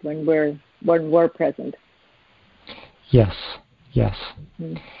 right, when we're present. Yes.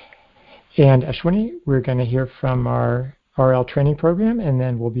 Mm-hmm. And Ashwini, we're going to hear from our RL training program, and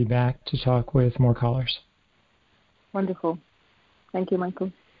then we'll be back to talk with more callers. Wonderful. Thank you,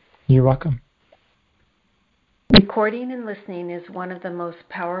 Michael. You're welcome. Recording and listening is one of the most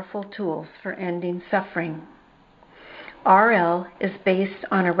powerful tools for ending suffering. RL is based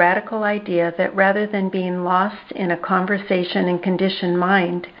on a radical idea that rather than being lost in a conversation and conditioned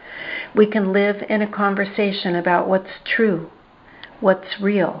mind, we can live in a conversation about what's true, what's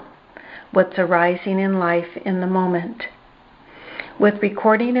real, what's arising in life in the moment. With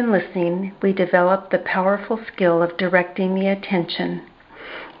recording and listening, we develop the powerful skill of directing the attention,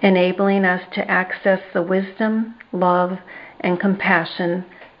 enabling us to access the wisdom, love, and compassion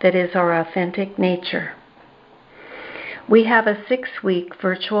that is our authentic nature. We have a 6-week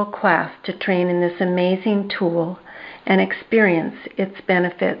virtual class to train in this amazing tool and experience its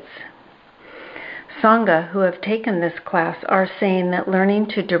benefits. Sangha who have taken this class are saying that learning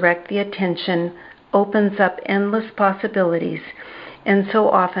to direct the attention opens up endless possibilities and so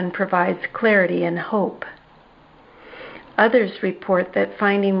often provides clarity and hope. Others report that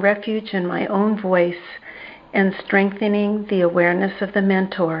finding refuge in my own voice and strengthening the awareness of the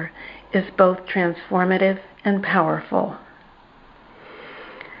mentor is both transformative and powerful.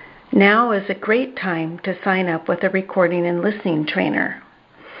 Now is a great time to sign up with a recording and listening trainer.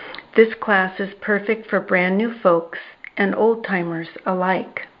 This class is perfect for brand new folks and old-timers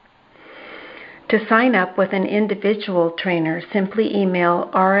alike. To sign up with an individual trainer, simply email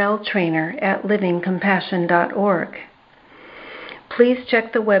rltrainer@livingcompassion.org. Please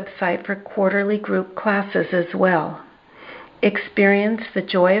check the website for quarterly group classes as well. Experience the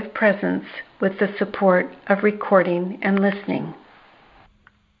joy of presence with the support of recording and listening.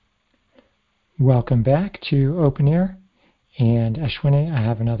 Welcome back to Open Air. And Ashwini, I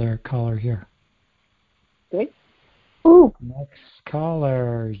have another caller here. Great. Ooh. Next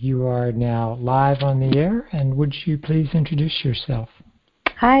caller, you are now live on the air, and would you please introduce yourself?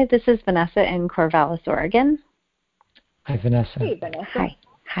 Hi, this is Vanessa in Corvallis, Oregon. Hi, Vanessa. Hey, Vanessa.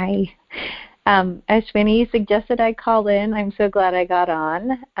 Hi. Ashwini, you suggested I call in. I'm so glad I got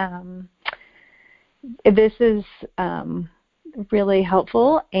on. This is really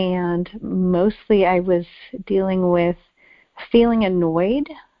helpful, and mostly I was dealing with feeling annoyed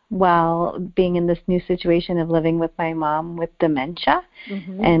while being in this new situation of living with my mom with dementia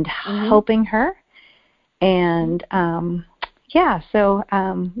and helping her. And so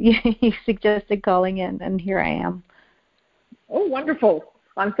you suggested calling in, and here I am. Oh, wonderful.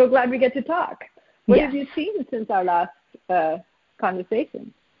 I'm so glad we get to talk. What have you seen since our last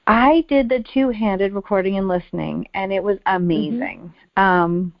conversation? I did the two-handed recording and listening, and it was amazing. I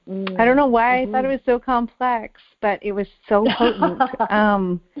don't know why I thought it was so complex, but it was so potent.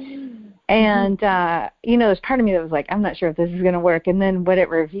 There's part of me that was like, I'm not sure if this is going to work. And then what it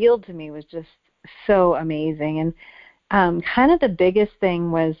revealed to me was just so amazing. And kind of the biggest thing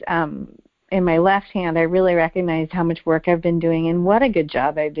was in my left hand, I really recognized how much work I've been doing and what a good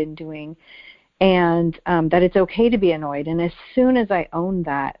job I've been doing, and that it's okay to be annoyed. And as soon as I owned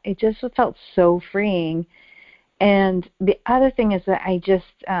that, it just felt so freeing. And the other thing is that I just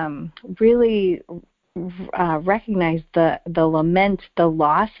really recognized the lament, the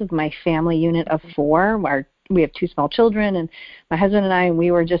loss of my family unit of 4. We have 2 small children, and my husband and I, and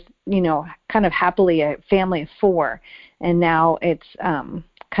we were just, kind of happily a family of 4. And now it's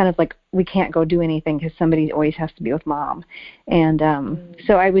kind of like we can't go do anything because somebody always has to be with mom. And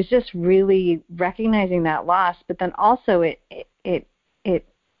so I was just really recognizing that loss, but then also it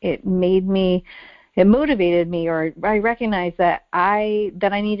made me, it motivated me, or I recognized that I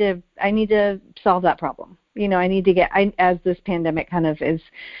need to solve that problem. I need to as this pandemic kind of is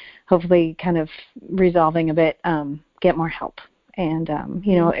hopefully kind of resolving a bit, get more help and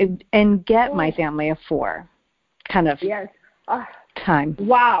and get my family of 4 kind of time.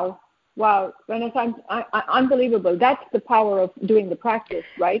 Wow, Vanessa, unbelievable. That's the power of doing the practice,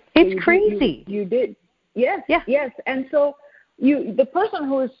 right? It's crazy. You did, yes. And so the person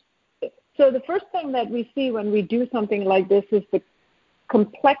who is. So the first thing that we see when we do something like this is the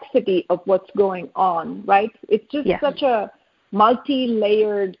complexity of what's going on, right? It's just such a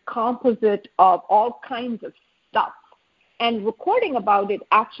multi-layered composite of all kinds of stuff. And recording about it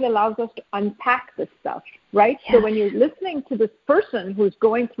actually allows us to unpack this stuff, right? Yes. So when you're listening to this person who's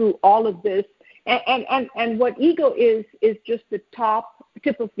going through all of this, and what ego is just the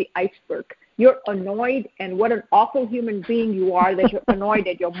tip of the iceberg. You're annoyed, and what an awful human being you are that you're annoyed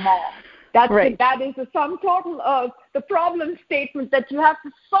at your mom. That is the sum total of the problem statement that you have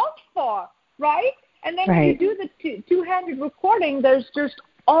to solve for, right? And then when you do the two-handed recording, there's just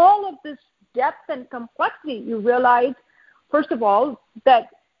all of this depth and complexity. You realize, first of all, that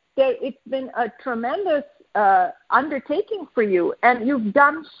it's been a tremendous undertaking for you, and you've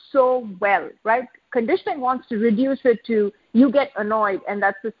done so well, right? Conditioning wants to reduce it to you get annoyed, and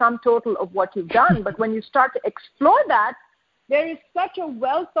that's the sum total of what you've done. But when you start to explore that, there is such a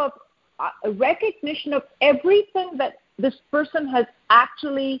wealth of recognition of everything that this person has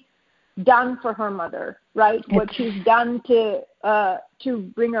actually done for her mother, right? What she's done to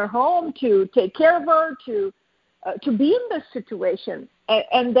bring her home, to take care of her, to be in this situation.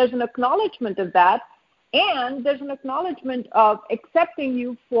 And there's an acknowledgement of that, and there's an acknowledgement of accepting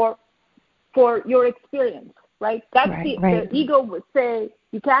you for your experience, right? That's the ego would say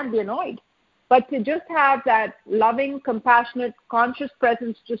you can be annoyed. But to just have that loving, compassionate, conscious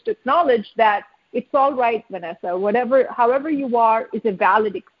presence, just acknowledge that it's all right, Vanessa, however you are is a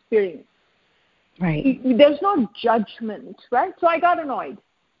valid experience. Right. There's no judgment, right? So I got annoyed.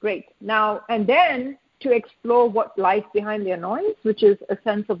 Great. Now, and then to explore what lies behind the annoyance, which is a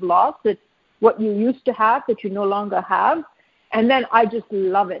sense of loss, that what you used to have that you no longer have. And then I just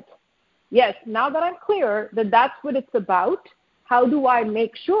love it. Yes, now that I'm clear that that's what it's about, how do I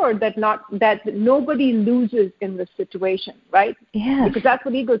make sure that nobody loses in this situation, right? Yeah. Because that's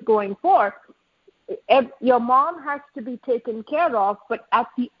what ego is going for. Your mom has to be taken care of, but at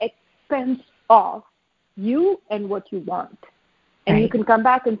the expense of you and what you want. And you can come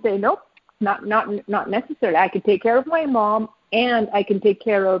back and say, nope, not necessarily. I can take care of my mom, and I can take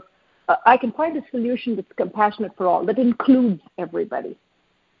care of, I can find a solution that's compassionate for all, that includes everybody.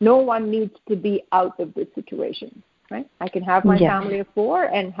 No one needs to be out of this situation. Right? I can have my family of 4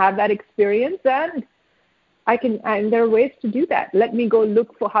 and have that experience, and and there are ways to do that. Let me go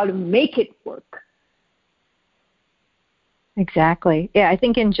look for how to make it work. Exactly. Yeah, I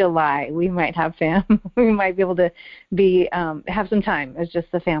think in July we might have we might be able to have some time as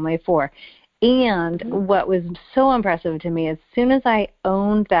just the family of 4. And what was so impressive to me, as soon as I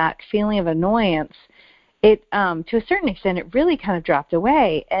owned that feeling of annoyance, it to a certain extent it really kind of dropped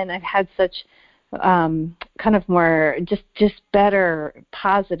away, and I've had such kind of more just better,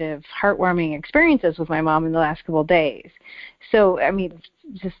 positive, heartwarming experiences with my mom in the last couple of days. So I mean,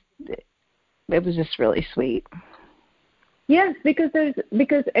 it was just really sweet. Yes, because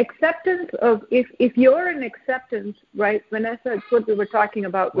acceptance of if you're in acceptance, right, Vanessa, it's what we were talking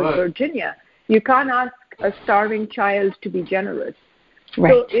about with Virginia. You can't ask a starving child to be generous.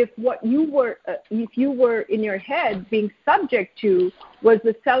 Right. So if you were in your head being subject to was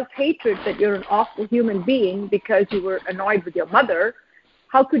the self-hatred that you're an awful human being because you were annoyed with your mother,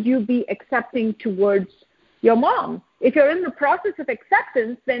 how could you be accepting towards your mom? If you're in the process of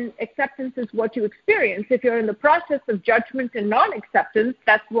acceptance, then acceptance is what you experience. If you're in the process of judgment and non-acceptance,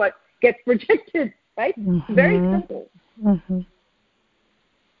 that's what gets projected, right? Mm-hmm. Very simple. Mm-hmm.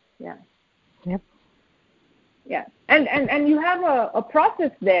 Yeah. Yep. Yeah, and you have a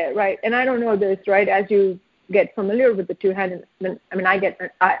process there, right? And I don't know this, right? As you get familiar with the two-handed, I mean,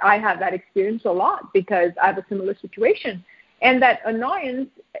 I have that experience a lot because I have a similar situation. And that annoyance,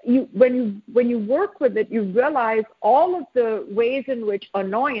 when you work with it, you realize all of the ways in which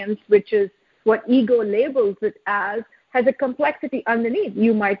annoyance, which is what ego labels it as, has a complexity underneath.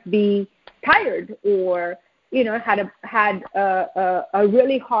 You might be tired, or had a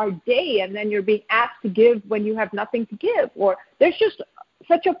really hard day, and then you're being asked to give when you have nothing to give. Or there's just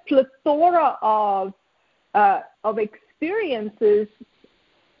such a plethora of experiences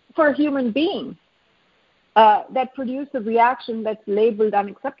for a human being that produce a reaction that's labeled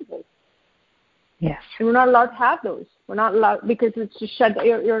unacceptable. Yes. And we're not allowed to have those. We're not allowed, because it's just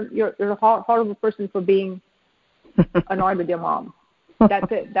you're a horrible person for being annoyed with your mom.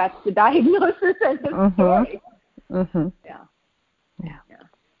 That's it. That's the diagnosis and the story. Mm-hmm. Yeah.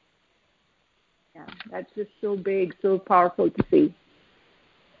 That's just so big, so powerful to see.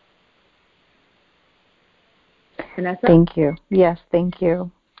 Vanessa? Thank you. Yes, thank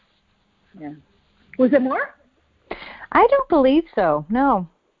you. Yeah. Was there more? I don't believe so. No.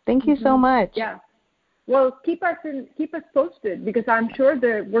 Thank you so much. Yeah. Well, keep us posted, because I'm sure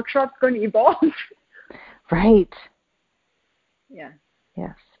the workshop's going to evolve. Right. Yeah.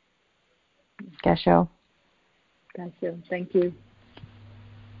 Yes. Gotcha. Thank you.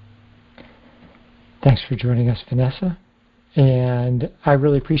 Thanks for joining us, Vanessa. And I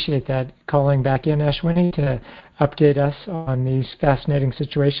really appreciate that, calling back in, Ashwini, to update us on these fascinating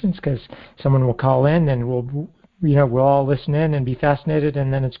situations, because someone will call in and we'll all listen in and be fascinated,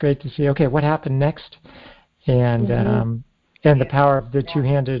 and then it's great to see, okay, what happened next, and the power of the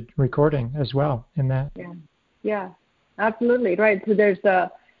two-handed recording as well in that. Yeah, absolutely, right. So there's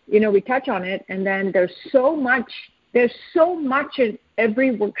we touch on it, and then there's so much in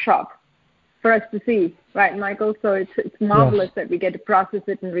every workshop for us to see, right, Michael? So it's marvelous that we get to process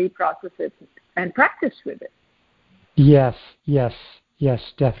it and reprocess it and practice with it. Yes,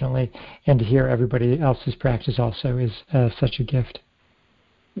 definitely. And to hear everybody else's practice also is such a gift.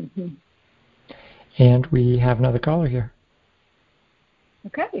 Mm-hmm. And we have another caller here.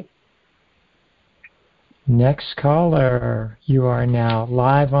 Okay. Next caller, you are now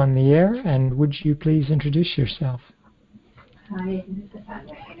live on the air, and would you please introduce yourself? Hi, this is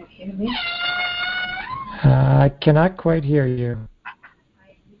Anya. Can you hear me? I cannot quite hear you.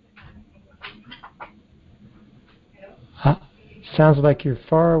 Sounds like you're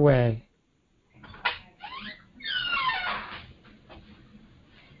far away.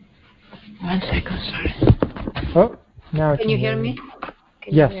 One second, sorry. Oh, now can you hear me?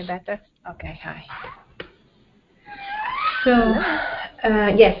 Can yes. you hear me better? Okay, hi. So,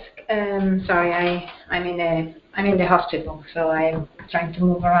 yes, sorry, I'm in the hospital, so I'm trying to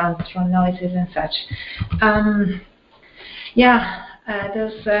move around through noises and such.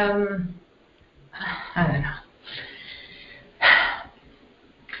 There's I don't know.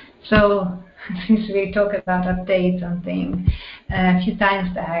 So, since we talk about updates on things, a few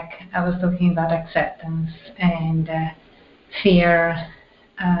times back I was talking about acceptance and fear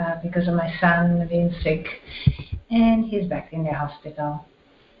because of my son being sick, and he's back in the hospital.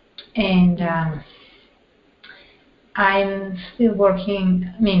 And I'm still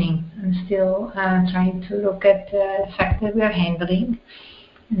working, meaning I'm still trying to look at the fact that we are handling,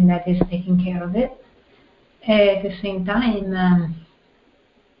 and that is taking care of it. At the same time,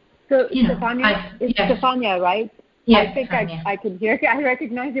 Stefania, it's Stefania, right? Yes, I think I could hear. I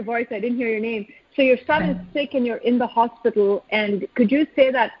recognize your voice. I didn't hear your name. So your son is sick and you're in the hospital. And could you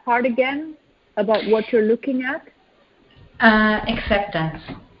say that part again about what you're looking at? Accepting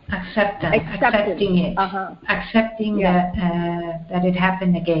it, accepting that it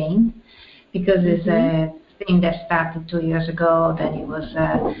happened again, because it's a thing that started 2 years ago. Then it was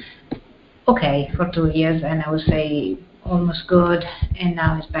okay for 2 years, and I would say almost good, and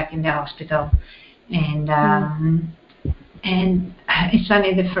now it's back in the hospital. And and it's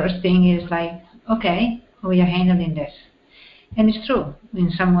funny, the first thing is like, okay, we are handling this, and it's true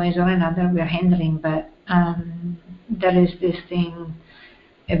in some ways or another we are handling, but there is this thing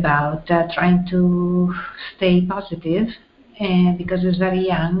about trying to stay positive, and because it's very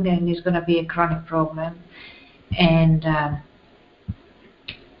young and it's going to be a chronic problem, and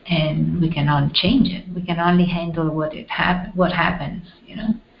we can only change it. We can only handle what happens,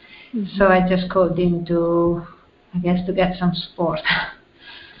 So I just called in to get some support.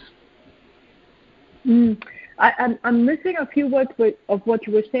 I'm missing a few words of what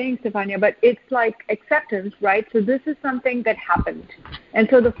you were saying, Stefania, but it's like acceptance, right? So this is something that happened. And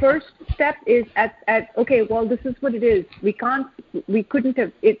so the first step is okay, well, this is what it is. We couldn't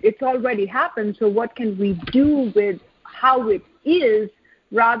have, it's already happened, so what can we do with how it is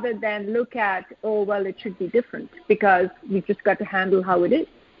rather than look at, oh, well, it should be different because we've just got to handle how it is.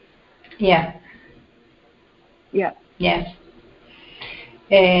 Yeah. Yeah. Yes.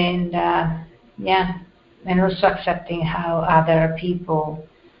 And and also accepting how other people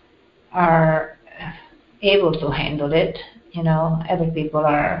are able to handle it. Other people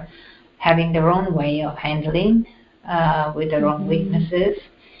are having their own way of handling with their own weaknesses.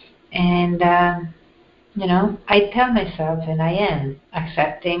 And, I tell myself, and I am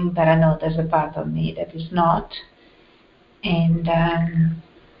accepting, but I know there's a part of me that is not. And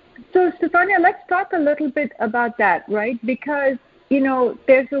so, Stefania, let's talk a little bit about that, right? Because,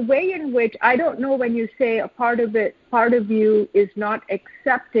 there's a way in which, I don't know, when you say a part of you is not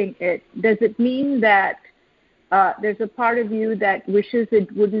accepting it, does it mean that there's a part of you that wishes it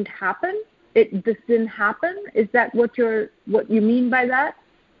wouldn't happen? This didn't happen? Is that what you mean by that?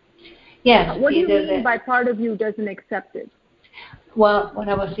 Yes. What do you mean by part of you doesn't accept it? Well, when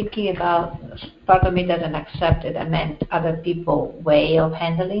I was thinking about part of me doesn't accept it, I meant other people's way of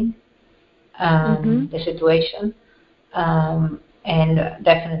handling the situation. And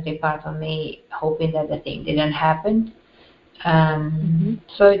definitely part of me hoping that the thing didn't happen.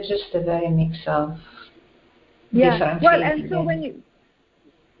 So it's just a very mix of different feelings. Well, and so when you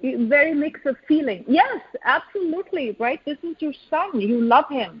very mix of feeling. Yes, absolutely, right? This is your son. You love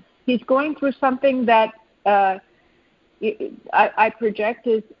him. He's going through something that I project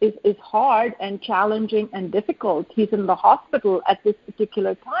is hard and challenging and difficult. He's in the hospital at this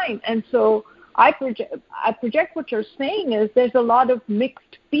particular time. And so I project what you're saying is there's a lot of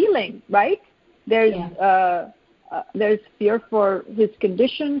mixed feeling, right? There's fear for his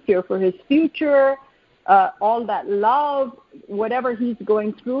condition, fear for his future, all that love, whatever he's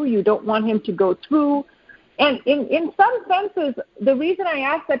going through, you don't want him to go through. And in some senses, the reason I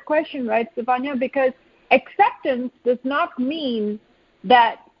asked that question, right, Stefania, because acceptance does not mean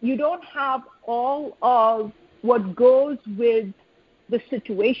that you don't have all of what goes with the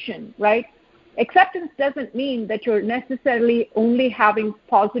situation, right? Acceptance doesn't mean that you're necessarily only having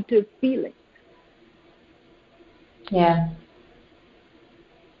positive feelings. Yeah.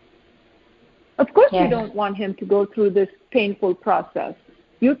 Of course you don't want him to go through this painful process.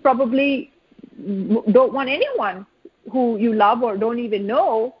 You probably don't want anyone who you love or don't even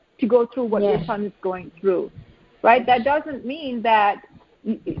know to go through what your son is going through, right? That doesn't mean that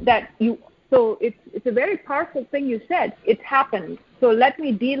you. So it's a very powerful thing you said. It's happened. So let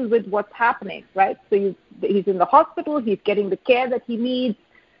me deal with what's happening, right? So he's in the hospital. He's getting the care that he needs.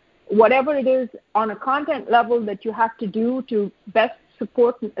 Whatever it is on a content level that you have to do to best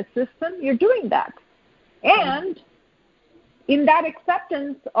support and assist him, you're doing that. And in that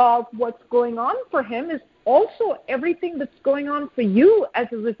acceptance of what's going on for him is also everything that's going on for you as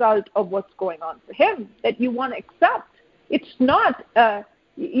a result of what's going on for him that you want to accept. It's not,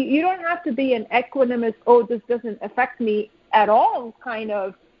 you don't have to be an equanimous, oh, this doesn't affect me at all kind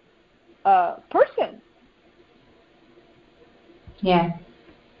of person. Yeah.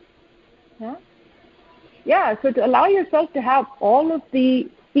 Yeah. Yeah, so to allow yourself to have all of the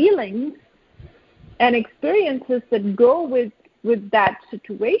feelings and experiences that go with that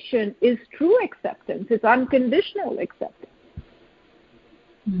situation is true acceptance. It's unconditional acceptance.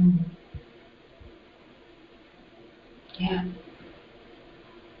 Yeah.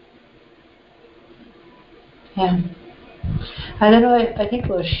 Yeah. I don't know, I think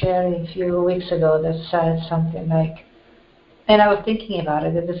we were sharing a few weeks ago that said something like, and I was thinking about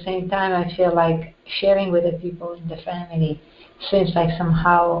it at the same time, I feel like sharing with the people in the family seems like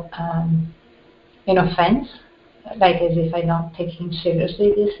somehow an offense, like as if I'm not taking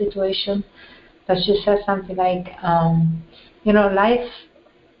seriously this situation. But she said something like, life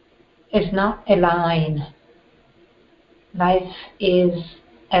is not a line. Life is,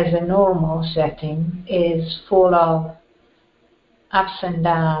 as a normal setting, is full of ups and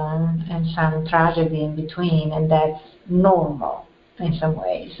downs and some tragedy in between, and that's normal in some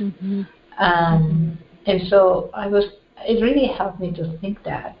ways. And so it really helped me to think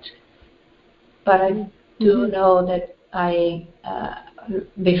that. But I do know that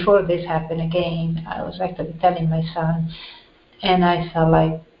before this happened again, I was actually telling my son, and I felt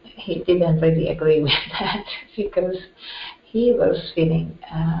like he didn't really agree with that because he was feeling,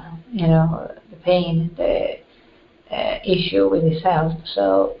 the pain, the issue with his health.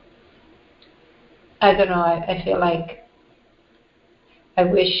 So I don't know. I feel like I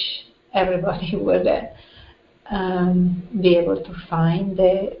wish everybody would be able to find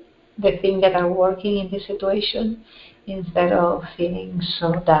the things that are working in this situation instead of feeling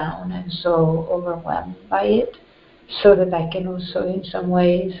so down and so overwhelmed by it, so that I can also in some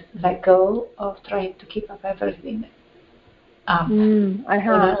ways let go of trying to keep up everything. I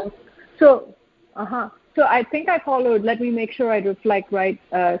have. So I think I followed. Let me make sure I reflect right,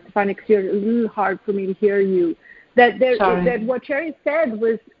 Stefania, because you're a little hard for me to hear you. That what Sherry said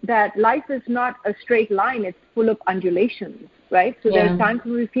was that life is not a straight line; it's full of undulations, right? So there's times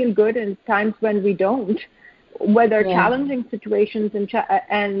when we feel good and times when we don't, whether challenging situations and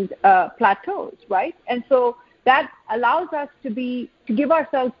plateaus, right? And so that allows us to give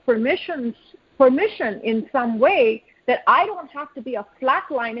ourselves permission in some way that I don't have to be a flat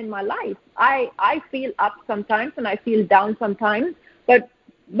line in my life. I feel up sometimes and I feel down sometimes, but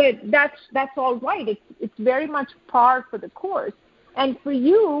that's all right. It's very much par for the course. And for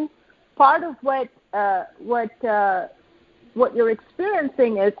you, part of what you're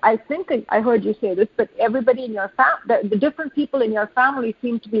experiencing is, I think I heard you say this, but everybody in your the different people in your family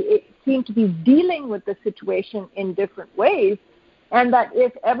seem to be dealing with the situation in different ways, and that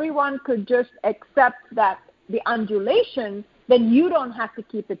if everyone could just accept that the undulation, then you don't have to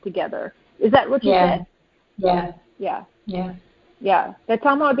keep it together. Is that what you said? Yeah. That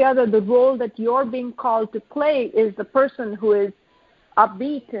somehow or the other, the role that you're being called to play is the person who is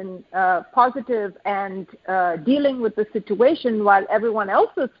upbeat and positive and dealing with the situation while everyone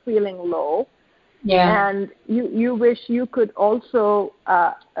else is feeling low. Yeah. And you wish you could also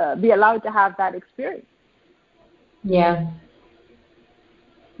be allowed to have that experience. Yeah.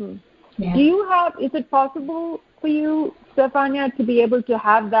 Yeah. Is it possible for you, Stefania, to be able to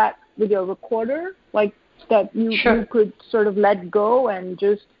have that with your recorder? Like that you could sort of let go and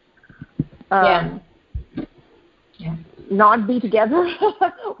just not be together,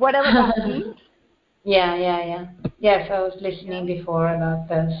 whatever that means? Yeah. Yes, I was listening before about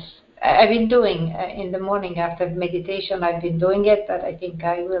this. I've been doing in the morning after meditation. I've been doing it, but I think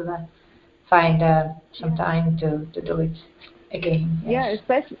I will find some time to do it again. Yes.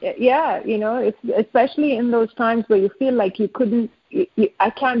 Especially in those times where you feel like you couldn't. I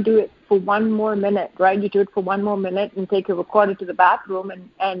can't do it for one more minute, right? You do it for one more minute and take a recorder to the bathroom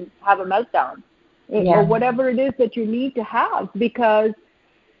and have a meltdown, or whatever it is that you need to have, because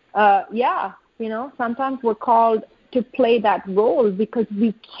sometimes we're called to play that role because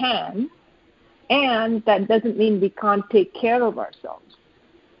we can, and that doesn't mean we can't take care of ourselves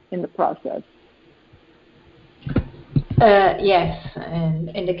in the process. Yes,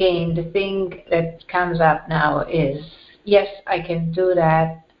 and again, the thing that comes up now is, yes, I can do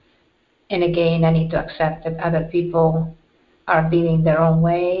that, and again, I need to accept that other people are being their own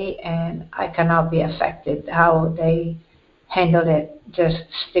way, and I cannot be affected how they handle it, just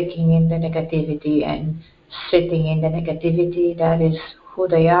sticking in the negativity and sitting in the negativity. That is who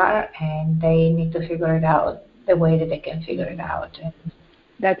they are, and they need to figure it out the way that they can figure it out.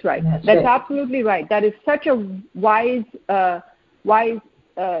 That's right. That's absolutely right. That is such a wise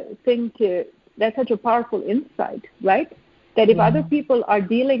thing to. That's such a powerful insight, right? That if other people are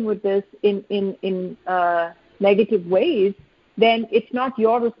dealing with this in negative ways, then it's not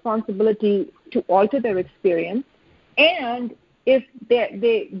your responsibility to alter their experience. And if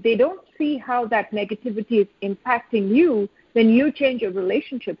they don't see how that negativity is impacting you, then you change your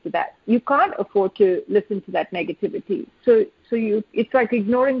relationship to that. You can't afford to listen to that negativity. So it's like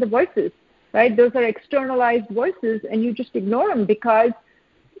ignoring the voices, right? Those are externalized voices, and you just ignore them because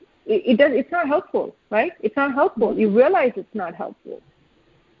it's not helpful, right? It's not helpful. You realize it's not helpful.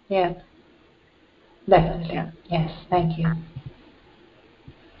 Yeah, definitely. Yeah. Yes, thank you.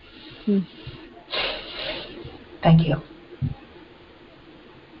 Thank you.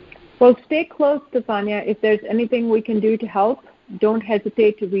 Well, stay close, Stefania. If there's anything we can do to help, don't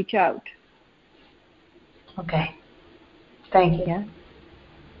hesitate to reach out. Okay. Thank you.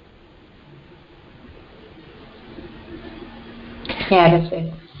 Yeah, that's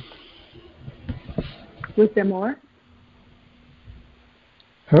it. Was there more?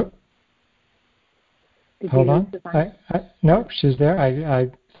 Oh. Hold on. No, she's there. I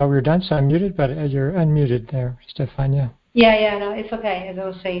thought we were done, so I'm muted, but you're unmuted there, Stefania. Yeah, no, it's okay. As I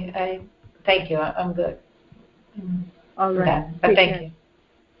was saying, thank you. I'm good. All right. But thank you.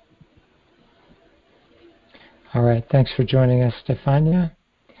 All right. Thanks for joining us, Stefania.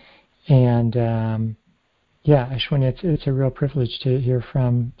 And Ashwini, it's a real privilege to hear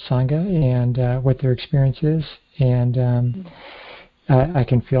from Sangha and what their experience is. And I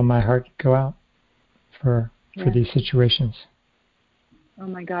can feel my heart go out for these situations. Oh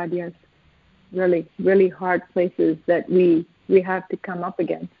my God, yes. Really, really hard places that we have to come up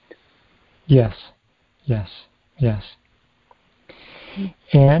against. Yes.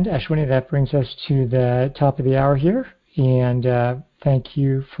 And Ashwini, that brings us to the top of the hour here. And thank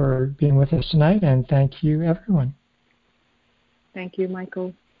you for being with us tonight, and thank you, everyone. Thank you,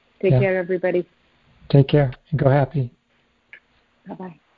 Michael. Take care, everybody. Take care, and go happy. Bye-bye.